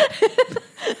can't.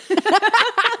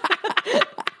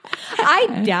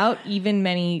 I doubt even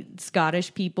many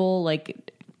Scottish people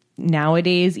like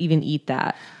nowadays even eat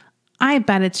that. I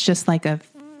bet it's just like a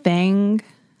thing.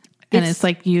 And it's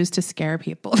like used to scare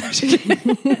people.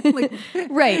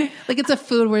 Right. Like it's a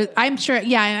food where I'm sure.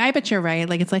 Yeah, I bet you're right.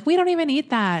 Like it's like we don't even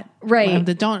eat that. Right.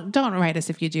 Don't write us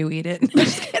if you do eat it.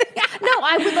 No,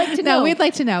 I would like to know. No, we'd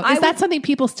like to know. Is that something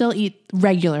people still eat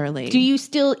regularly? Do you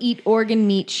still eat organ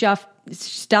meat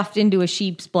stuffed into a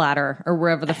sheep's bladder or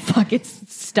wherever the fuck its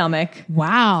stomach?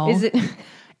 Wow.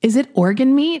 Is it?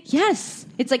 organ meat? Yes.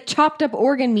 It's like chopped up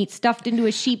organ meat stuffed into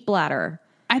a sheep bladder.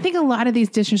 I think a lot of these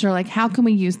dishes are like, how can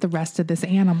we use the rest of this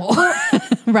animal?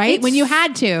 Right? When you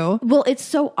had to. Well, it's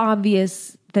so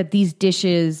obvious that these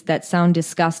dishes that sound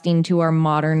disgusting to our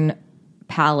modern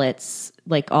palates,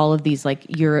 like all of these like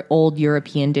your old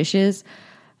European dishes,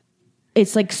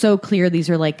 it's like so clear these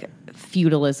are like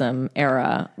feudalism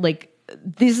era. Like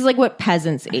this is like what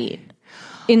peasants ate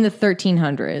in the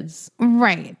 1300s.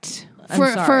 Right.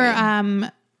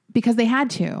 Because they had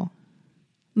to.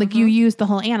 Like you use the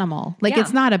whole animal. Like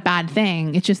it's not a bad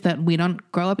thing. It's just that we don't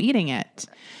grow up eating it.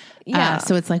 Yeah.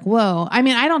 So it's like, whoa. I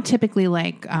mean, I don't typically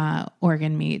like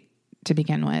organ meat to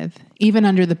begin with, even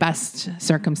under the best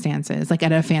circumstances. Like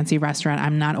at a fancy restaurant,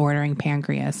 I'm not ordering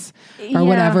pancreas or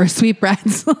whatever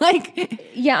sweetbreads.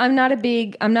 I'm not a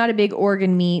big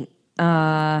organ meat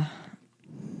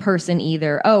person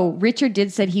either. Oh, Richard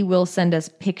did said he will send us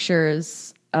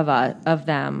pictures of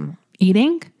them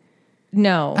Eating?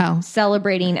 No,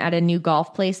 celebrating at a new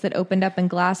golf place that opened up in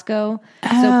Glasgow.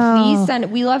 So please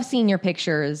send. We love seeing your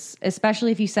pictures,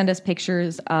 especially if you send us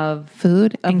pictures of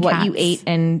food of and what cats. you ate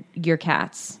and your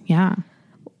cats. Yeah.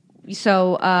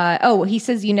 So, he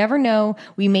says you never know.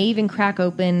 We may even crack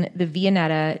open the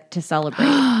Viennetta to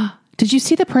celebrate. Did you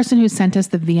see the person who sent us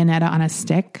the Viennetta on a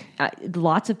stick?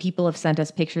 Lots of people have sent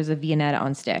us pictures of Viennetta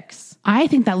on sticks. I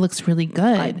think that looks really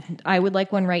good. I would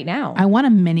like one right now. I want a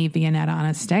mini Viennetta on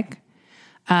a stick.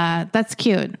 That's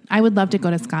cute. I would love to go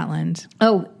to Scotland.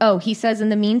 Oh, he says in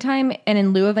the meantime, and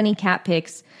in lieu of any cat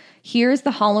pics, here's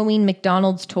the Halloween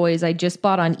McDonald's toys I just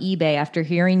bought on eBay after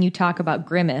hearing you talk about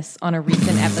Grimace on a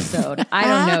recent episode. I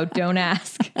don't know. Don't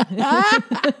ask.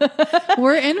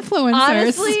 We're influencers.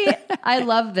 Honestly, I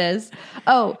love this.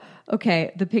 Oh,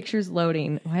 okay. The picture's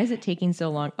loading. Why is it taking so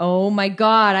long? Oh my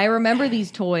God. I remember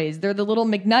these toys. They're the little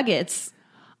McNuggets.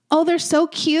 Oh, they're so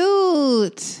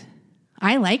cute.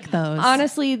 I like those.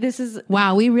 Honestly, this is...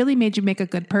 Wow, we really made you make a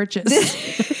good purchase.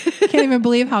 Can't even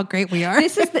believe how great we are.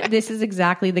 This is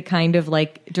exactly the kind of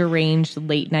like deranged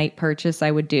late night purchase I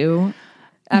would do.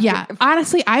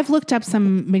 Honestly, I've looked up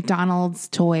some McDonald's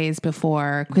toys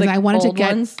before because I wanted to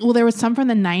get ones? Well, there was some from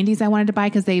the 90s I wanted to buy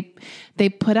because they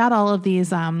put out all of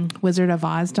these Wizard of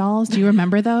Oz dolls. Do you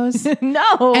remember those?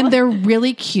 No. And they're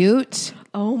really cute.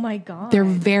 Oh my God. They're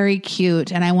very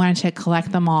cute, and I wanted to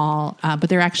collect them all, but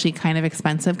they're actually kind of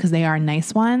expensive because they are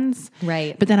nice ones.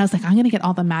 Right. But then I was like, I'm going to get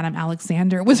all the Madame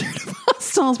Alexander Wizard of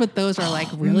Oz dolls, but those are like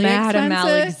really Madame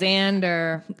expensive.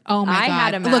 Alexander. Oh my God. I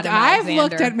had a Madame Look, Alexander. I've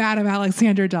looked at Madame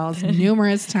Alexander dolls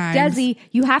numerous times. Desi,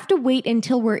 you have to wait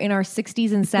until we're in our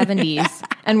 60s and 70s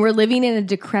and we're living in a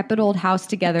decrepit old house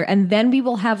together, and then we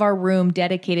will have our room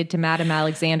dedicated to Madame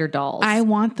Alexander dolls. I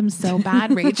want them so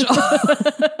bad, Rachel.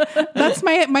 That's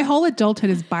my whole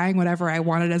adulthood is buying whatever I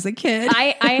wanted as a kid.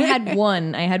 I had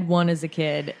one. I had one as a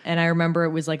kid, and I remember it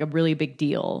was like a really big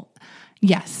deal.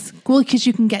 Yes. Well, because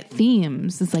you can get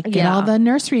themes. It's like, get all the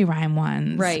nursery rhyme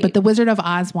ones. Right. But the Wizard of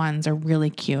Oz ones are really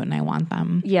cute, and I want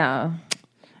them. Yeah.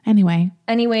 Anyway,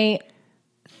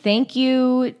 thank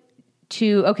you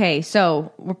to... Okay,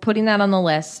 so we're putting that on the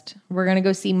list. We're going to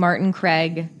go see Martin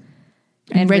Craig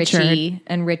and Richie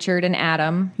and Richard and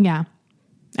Adam. Yeah.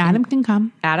 Adam can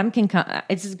come. Adam can come.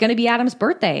 It's going to be Adam's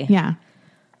birthday. Yeah.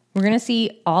 We're going to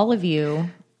see all of you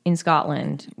in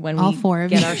Scotland when all we four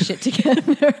of get you. our shit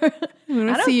together. I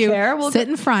don't see you care. We'll sit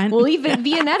in front. We'll even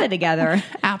Viennetta together.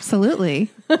 Absolutely.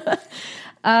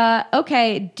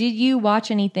 Okay. Did you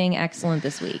watch anything excellent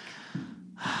this week?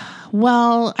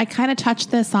 Well, I kind of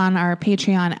touched this on our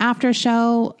Patreon after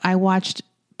show. I watched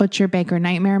Butcher Baker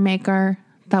Nightmare Maker.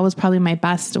 That was probably my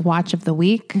best watch of the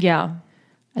week. Yeah.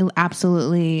 I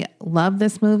absolutely love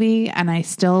this movie, and I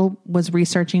still was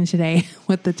researching today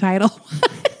what the title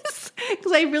was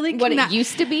because I really What it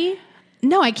used to be?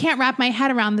 No, I can't wrap my head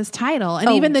around this title, and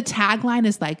even the tagline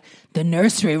is like the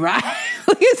nursery rhyme.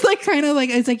 It's like kind of like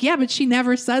it's like yeah, but she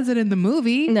never says it in the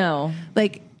movie. No,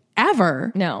 like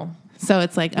ever. No. So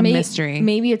it's like a mystery.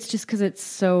 Maybe it's just because it's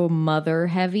so mother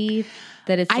heavy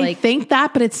that it's I think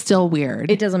that, but it's still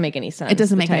weird. It doesn't make any sense. It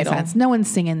doesn't make any title. sense. No one's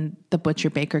singing the Butcher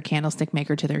Baker Candlestick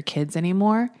Maker to their kids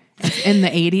anymore in the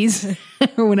 80s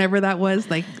or whenever that was,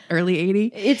 like early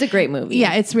 80s. It's a great movie.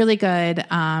 Yeah, it's really good.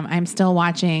 I'm still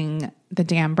watching The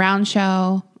Dan Brown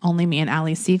Show. Only me and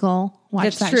Ali Siegel watch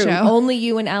That's that true. show. Only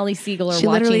you and Ali Siegel are She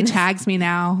watching. literally tags me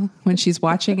now when she's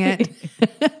watching it.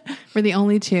 We're the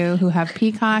only two who have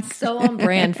Peacock. So on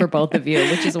brand for both of you,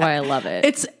 which is why I love it.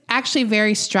 It's actually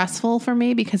very stressful for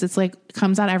me because it's like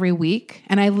comes out every week,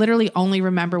 and I literally only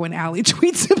remember when Ali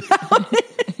tweets about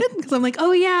it because I'm like,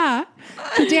 oh yeah,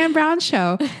 the Dan Brown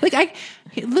Show. Like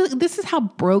this is how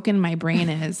broken my brain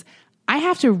is. I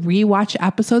have to rewatch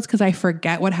episodes because I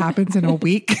forget what happens in a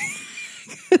week.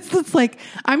 It's like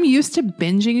I'm used to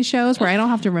binging shows where I don't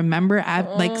have to remember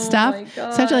stuff. So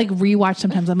I have to like rewatch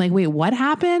sometimes. I'm like, wait, what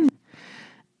happened?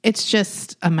 It's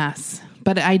just a mess.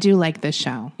 But I do like this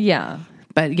show. Yeah.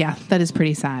 But yeah, that is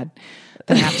pretty sad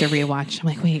that I have to rewatch. I'm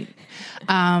like, wait.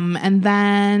 And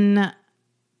then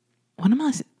what am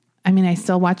I? I mean, I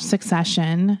still watch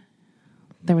Succession.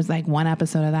 There was like one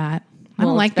episode of that. I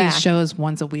don't like back. these shows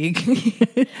once a week.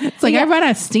 It's like I run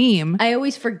out of steam. I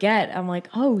always forget. I'm like,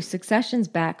 oh, Succession's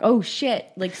back. Oh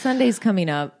shit! Like Sunday's coming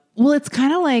up. Well, it's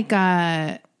kind of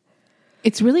like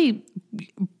it's really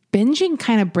binging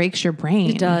kind of breaks your brain.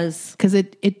 It does. Because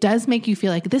it does make you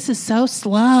feel like this is so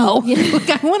slow. Like,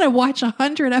 I want to watch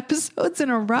 100 episodes in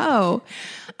a row.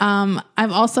 I'm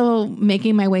also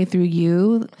making my way through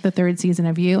You, the 3rd season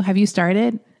of You. Have you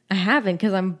started? I haven't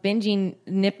because I'm binging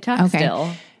Nip Tuck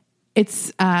still.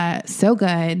 It's so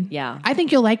good. Yeah. I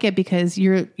think you'll like it because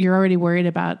you're already worried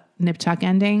about Nip Tuck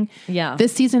ending. Yeah.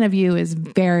 This season of You is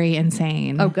very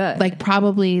insane. Oh, good. Like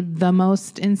probably the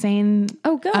most insane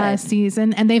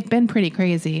season. And they've been pretty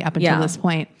crazy up until this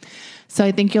point. So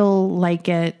I think you'll like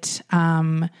it.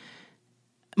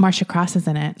 Marcia Cross is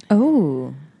in it.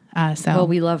 Oh. So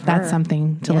we love her. That's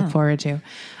something to look forward to.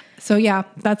 So yeah,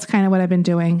 that's kind of what I've been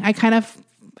doing. I kind of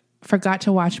forgot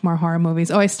to watch more horror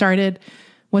movies. Oh, I started...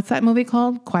 What's that movie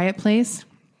called? Quiet Place?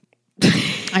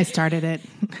 I started it.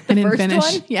 I didn't first finish.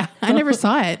 one? Yeah, I never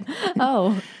saw it.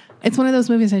 Oh. It's one of those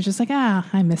movies I was just like,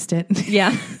 I missed it.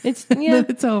 Yeah.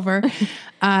 It's over.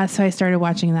 So I started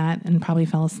watching that and probably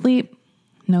fell asleep.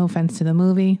 No offense to the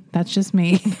movie. That's just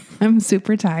me. I'm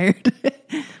super tired.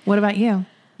 What about you?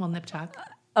 Well, Nip Tuck.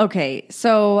 Okay,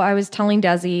 so I was telling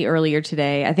Desi earlier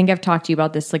today. I think I've talked to you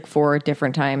about this like 4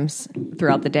 different times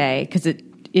throughout the day because it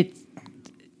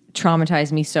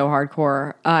traumatized me so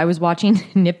hardcore. I was watching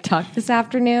Nip Tuck this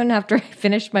afternoon after I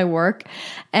finished my work,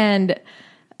 and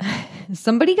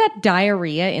somebody got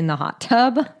diarrhea in the hot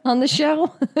tub on the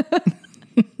show,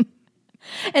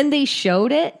 and they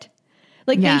showed it.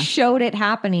 They showed it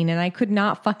happening, and I could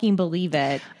not fucking believe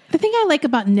it. The thing I like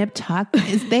about Nip Tuck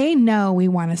is they know we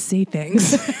want to see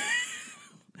things.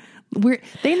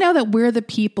 They know that we're the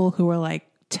people who are like,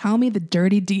 tell me the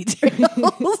dirty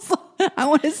details. I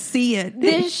want to see it.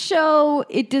 This show,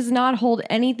 it does not hold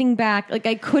anything back. Like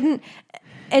I couldn't,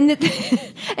 and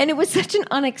it was such an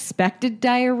unexpected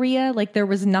diarrhea. Like there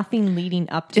was nothing leading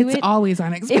up to it. It's always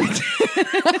unexpected.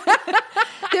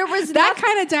 There was that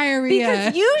kind of diarrhea.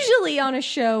 Because usually on a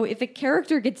show, if a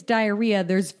character gets diarrhea,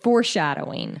 there's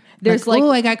foreshadowing. There's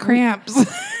oh, I got cramps.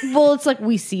 Well, it's like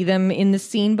we see them in the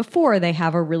scene before they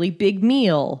have a really big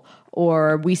meal.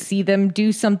 Or we see them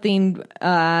do something,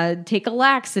 take a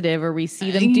laxative, or we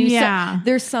see them do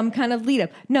there's some kind of lead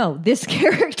up. No, this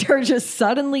character just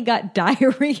suddenly got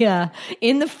diarrhea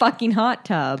in the fucking hot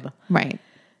tub. Right.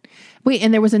 Wait,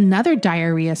 and there was another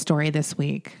diarrhea story this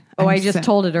week. Oh, I just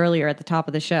told it earlier at the top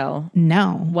of the show.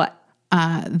 No. What?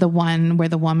 The one where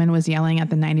the woman was yelling at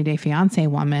the 90 Day Fiancé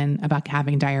woman about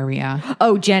having diarrhea.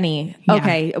 Oh, Jenny. Yeah.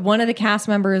 Okay. One of the cast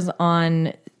members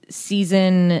on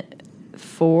season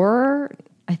 4,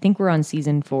 I think we're on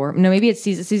season 4. No, maybe it's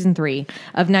season 3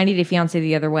 of 90 Day Fiancé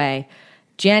the other way.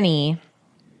 Jenny,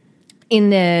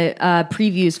 in the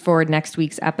previews for next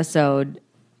week's episode,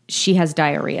 she has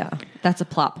diarrhea. That's a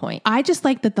plot point. I just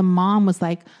like that the mom was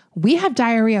like, we have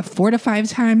diarrhea 4 to 5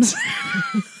 times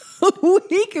a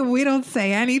week and we don't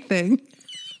say anything.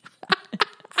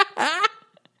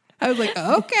 I was like,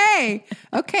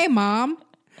 okay, mom.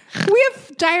 We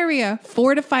have diarrhea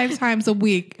 4 to 5 times a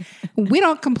week. We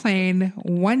don't complain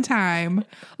one time.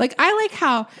 Like, I like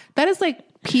how that is like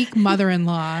peak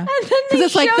mother-in-law. Because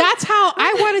it's like, that's how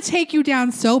I want to take you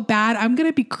down so bad. I'm going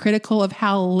to be critical of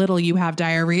how little you have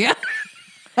diarrhea.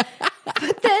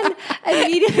 But then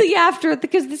immediately after,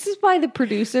 because this is why the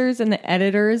producers and the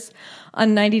editors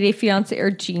on 90 Day Fiancé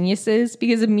are geniuses,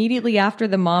 because immediately after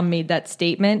the mom made that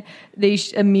statement, they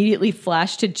immediately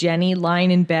flashed to Jenny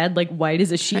lying in bed, like white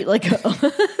as a sheet, like, and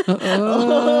Look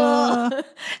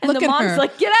the mom's her.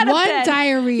 like, get out of bed. One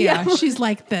diarrhea. Yeah. She's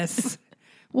like this.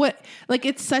 What? Like,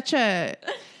 it's such a...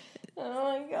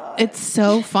 Oh my God. It's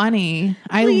so funny.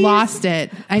 I lost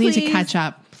it. I need to catch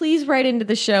up. Please write into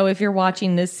the show if you're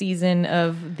watching this season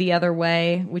of The Other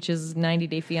Way, which is 90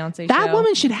 Day Fiancé That show.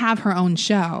 woman should have her own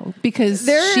show because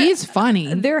she's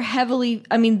funny. They're heavily,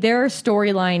 I mean, their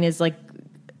storyline is like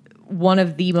one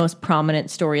of the most prominent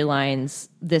storylines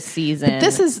this season. But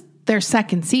this is their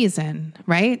second season,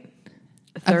 right?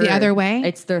 Of The Other Way?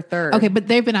 It's their third. Okay, but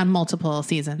they've been on multiple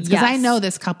seasons because I know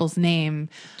this couple's name,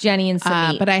 Jenny and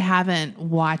Samit. but I haven't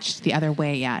watched The Other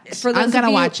Way yet. I'm going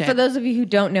to watch it. For those of you who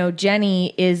don't know,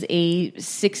 Jenny is a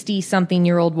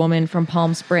 60-something-year-old woman from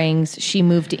Palm Springs. She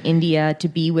moved to India to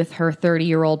be with her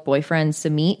 30-year-old boyfriend,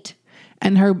 Samit.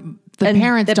 And the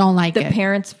parents don't like it. The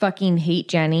parents fucking hate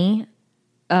Jenny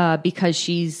because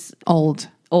she's old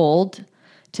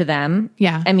to them.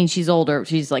 Yeah. I mean, she's older.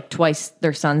 She's like twice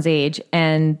their son's age.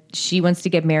 And she wants to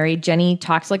get married. Jenny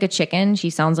talks like a chicken. She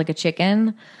sounds like a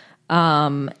chicken.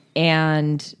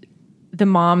 And the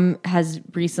mom has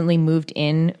recently moved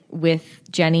in with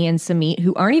Jenny and Samit,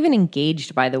 who aren't even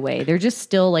engaged, by the way. They're just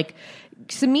still like,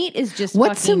 Samit is just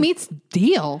What's Sumit's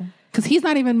deal? Because he's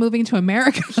not even moving to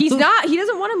America. He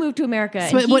doesn't want to move to America.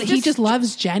 So he just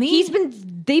loves Jenny?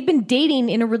 They've been dating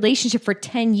in a relationship for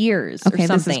 10 years or something.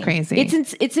 This is crazy.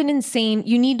 It's an insane,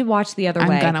 you need to watch The Other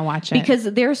Way. I'm gonna watch it. Because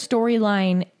their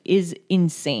storyline is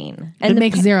insane. And it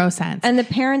makes zero sense. And the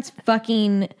parents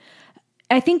fucking,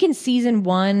 I think in season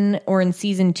 1 or in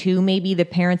season 2, maybe the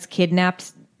parents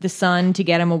kidnapped the son to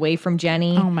get him away from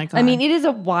Jenny. Oh my God. I mean, it is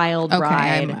a wild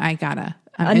ride.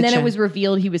 And then it was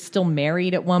revealed he was still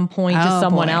married at one point to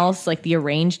someone else, like the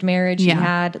arranged marriage he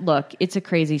had. Look, it's a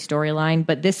crazy storyline,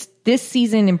 but this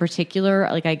season in particular,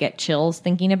 like I get chills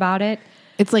thinking about it.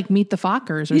 It's like Meet the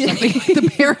Fockers or something. The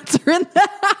parents are in the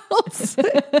house.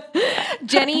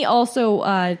 Jenny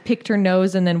also picked her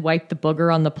nose and then wiped the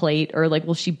booger on the plate, or like,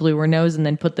 well, she blew her nose and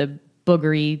then put the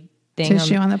boogery thing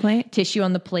tissue on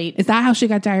the plate. Is that how she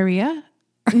got diarrhea?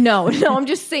 No, I'm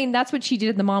just saying that's what she did.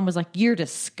 And the mom was like, "You're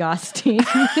disgusting."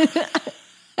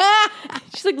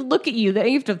 She's like, "Look at you!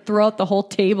 You have to throw out the whole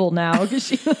table now."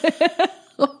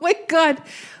 Oh my God!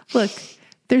 Look,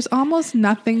 there's almost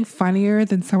nothing funnier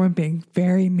than someone being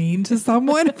very mean to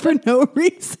someone for no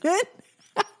reason.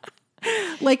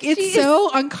 Like it's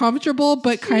so uncomfortable,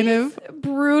 but kind of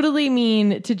brutally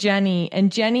mean to Jenny.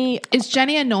 And is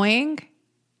Jenny annoying?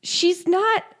 She's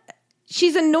not.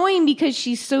 She's annoying because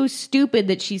she's so stupid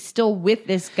that she's still with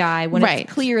this guy when it's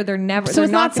clear they're never. So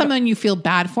it's not someone you feel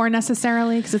bad for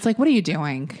necessarily, because it's like, what are you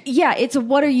doing? Yeah, it's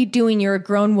what are you doing? You're a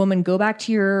grown woman. Go back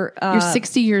to your. You're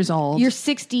 60 years old. You're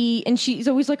 60, and she's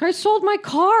always like, I sold my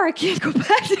car. I can't go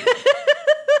back.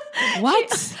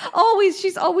 What?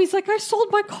 She's always like, I sold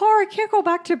my car. I can't go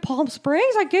back to Palm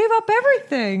Springs. I gave up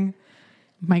everything.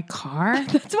 My car?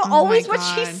 That's always what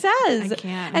she says. I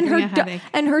can't.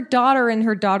 And her daughter and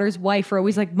her daughter's wife are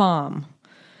always like, Mom.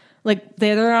 Like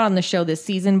they're not on the show this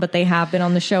season, but they have been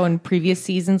on the show in previous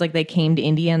seasons. Like they came to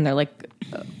India and they're like,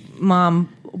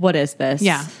 Mom, what is this?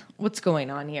 Yeah. What's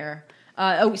going on here?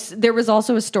 There was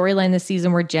also a storyline this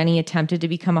season where Jenny attempted to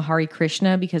become a Hare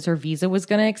Krishna because her visa was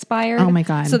going to expire. Oh my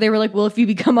God. So they were like, well, if you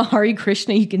become a Hare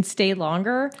Krishna, you can stay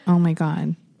longer. Oh my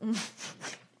God.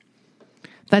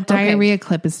 That diarrhea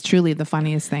clip is truly the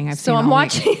funniest thing I've seen. So I'm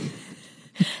watching.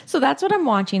 So that's what I'm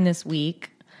watching this week.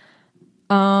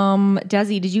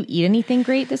 Desi, did you eat anything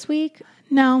great this week?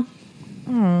 No,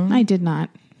 I did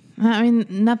not. I mean,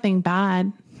 nothing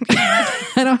bad. I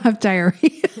don't have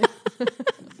diarrhea.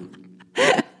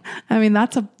 I mean,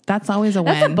 that's always a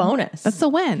win. That's a bonus. That's a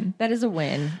win. That is a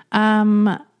win.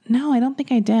 No, I don't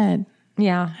think I did.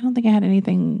 Yeah. I don't think I had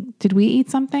anything. Did we eat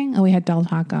something? Oh, we had Del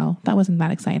Taco. That wasn't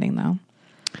that exciting though.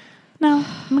 No,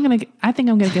 I think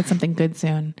I'm going to get something good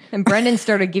soon. And Brendan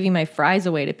started giving my fries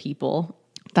away to people.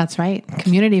 That's right.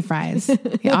 Community fries.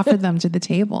 He offered them to the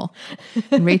table.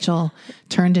 And Rachel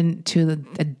turned into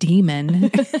a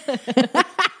demon.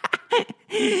 I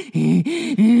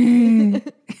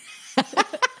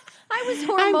was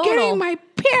hormonal. I'm getting my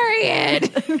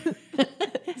period.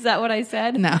 Is that what I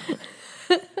said? No.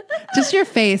 Just your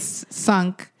face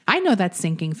sunk. I know that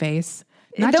sinking face.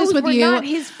 Not Those just with were you. not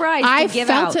his fries. I to give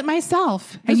felt out. it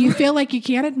myself. And you feel like you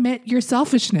can't admit your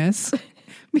selfishness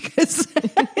because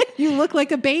you look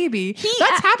like a baby.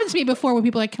 That's happened to me before when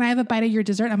people are like, can I have a bite of your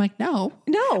dessert? I'm like, no.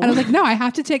 No. And I was like, no, I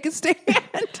have to take a stand.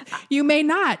 You may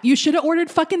not. You should have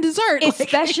ordered fucking dessert.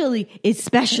 Especially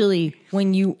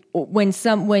when you're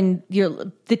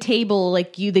the table,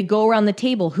 like they go around the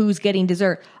table, who's getting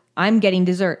dessert? I'm getting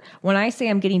dessert. When I say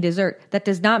I'm getting dessert, that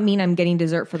does not mean I'm getting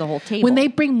dessert for the whole table. When they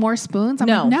bring more spoons, I'm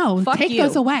like, no, fuck take you.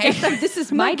 those away. This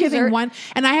is my giving dessert. one,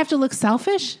 and I have to look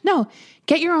selfish. No,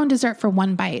 get your own dessert for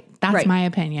one bite. That's my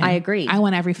opinion. I agree. I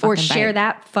want every fucking or share bite.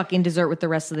 that fucking dessert with the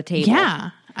rest of the table.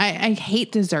 Yeah, I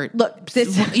hate dessert. Look,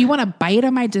 you want a bite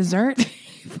of my dessert? Are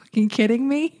you fucking kidding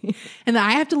me? And then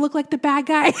I have to look like the bad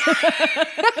guy.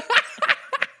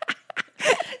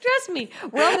 Trust me,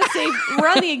 we're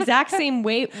on the exact same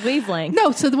wavelength.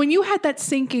 No, so when you had that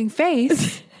sinking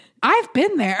face, I've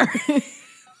been there.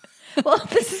 Well,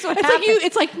 this is what happened.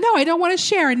 It's like, no, I don't want to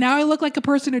share. And now I look like a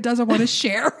person who doesn't want to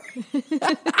share.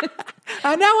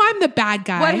 Oh, now I'm the bad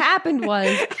guy. What happened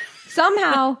was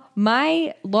somehow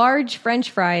my large French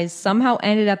fries somehow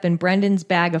ended up in Brendan's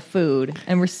bag of food.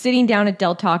 And we're sitting down at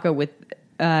Del Taco with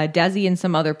Desi and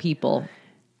some other people.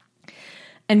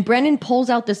 And Brendan pulls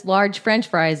out this large French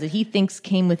fries that he thinks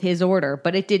came with his order,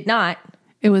 but it did not.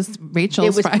 It was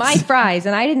Rachel's fries. It was my fries,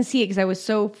 and I didn't see it because I was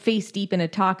so face deep in a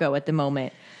taco at the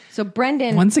moment. So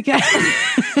Brendan... Once again.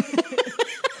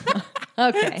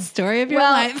 Okay. Story of your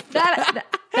life. that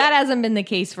hasn't been the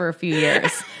case for a few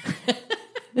years.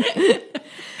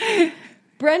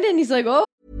 Brendan, he's like, oh.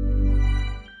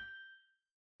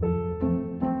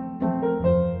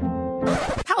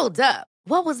 Hold up.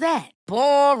 What was that?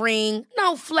 Boring.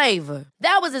 No flavor.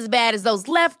 That was as bad as those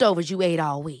leftovers you ate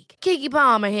all week. Keke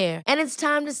Palmer here. And it's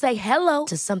time to say hello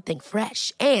to something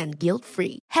fresh and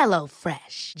guilt-free. Hello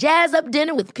Fresh. Jazz up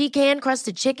dinner with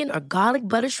pecan-crusted chicken or garlic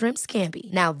butter shrimp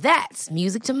scampi. Now that's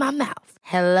music to my mouth.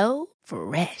 Hello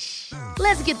Fresh.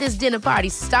 Let's get this dinner party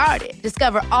started.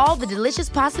 Discover all the delicious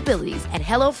possibilities at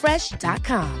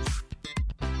hellofresh.com.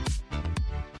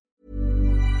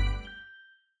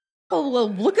 Oh, well,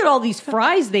 look at all these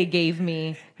fries they gave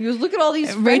me. He goes, look at all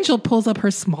these Rachel pulls up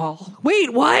her small.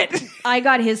 Wait, what? I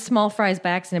got his small fries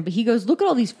by accident, but he goes, look at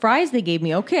all these fries they gave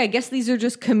me. Okay, I guess these are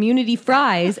just community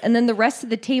fries. And then the rest of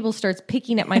the table starts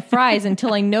picking at my fries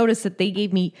until I notice that they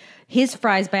gave me his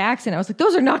fries by accident. I was like,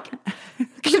 those are not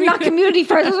community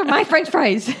fries. Those are my French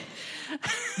fries.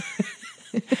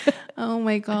 Oh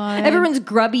my God. Everyone's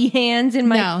grubby hands in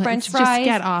my French fries. Just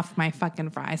get off my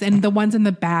fucking fries. And the ones in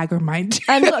the bag are mine too.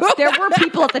 And look, there were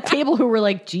people at the table who were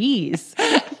like, geez.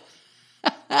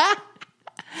 I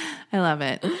love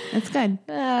it. It's good.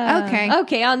 Okay.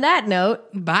 Okay, on that note,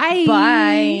 Bye.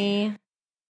 bye.